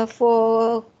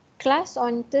for class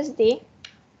on Thursday,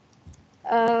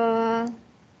 I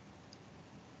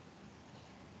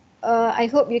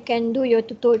hope you can do your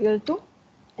tutorial 2.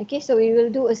 Okay, so we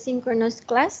will do a synchronous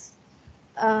class.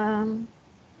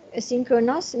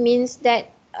 Asynchronous means that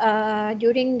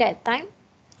during that time,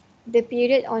 the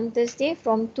period on Thursday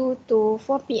from 2 to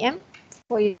 4 p.m.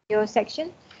 for your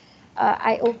section.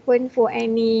 I open for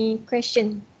any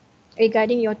question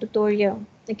regarding your tutorial.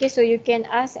 Okay, so you can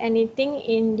ask anything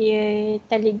in the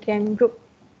Telegram group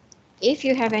if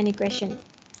you have any question.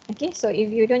 Okay, so if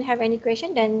you don't have any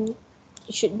question, then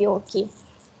it should be okay.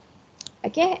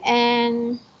 Okay,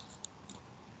 and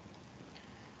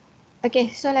okay,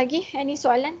 so lagi any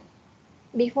soalan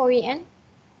before we end?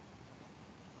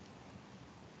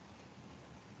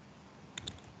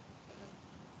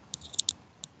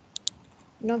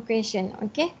 No question.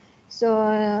 Okay, so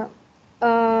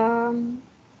um,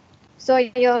 so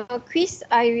your quiz,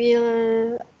 I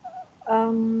will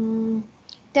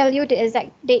tell you the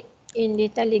exact date in the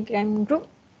Telegram group.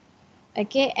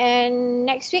 Okay, and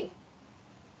next week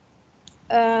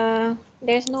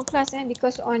there's no class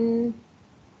because on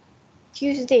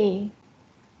Tuesday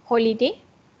holiday,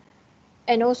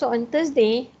 and also on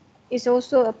Thursday is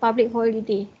also a public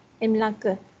holiday in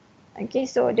Melaka. Okay,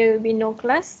 so there will be no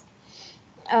class,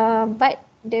 but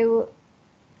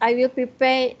I will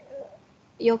prepare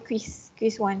your quiz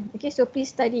 1. Okay, so please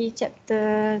study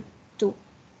chapter 2.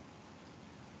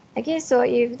 Okay, so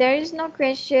if there is no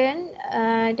question,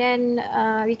 then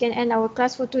we can end our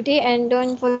class for today, and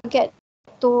don't forget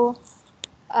to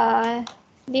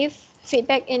leave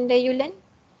feedback in the Ulen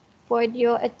for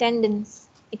your attendance.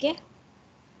 Okay,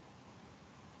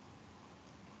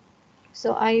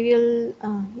 so I will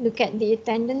look at the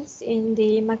attendance in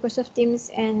the Microsoft Teams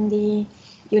and the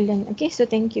Ulen. Okay, so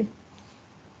thank you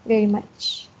very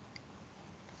much.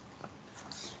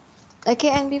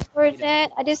 Okay, and before that,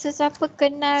 ada sesiapa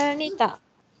kenal ni tak?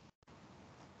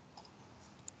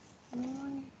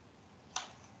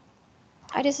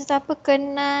 Ada sesiapa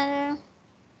kenal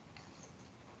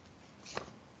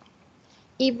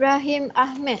Ibrahim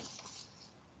Ahmed?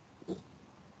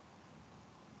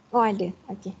 Oh, ada.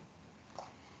 Okay.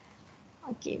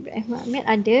 Okay, Ibrahim Ahmed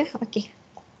ada. Okay.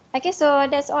 Okay, so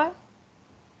that's all.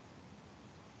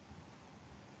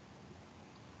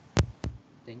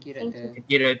 Thank you, Doctor. Thank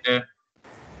you, Doctor.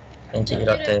 Thank you,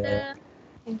 Doctor.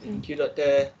 Thank you. Thank you,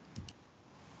 Doctor.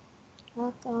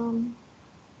 Welcome.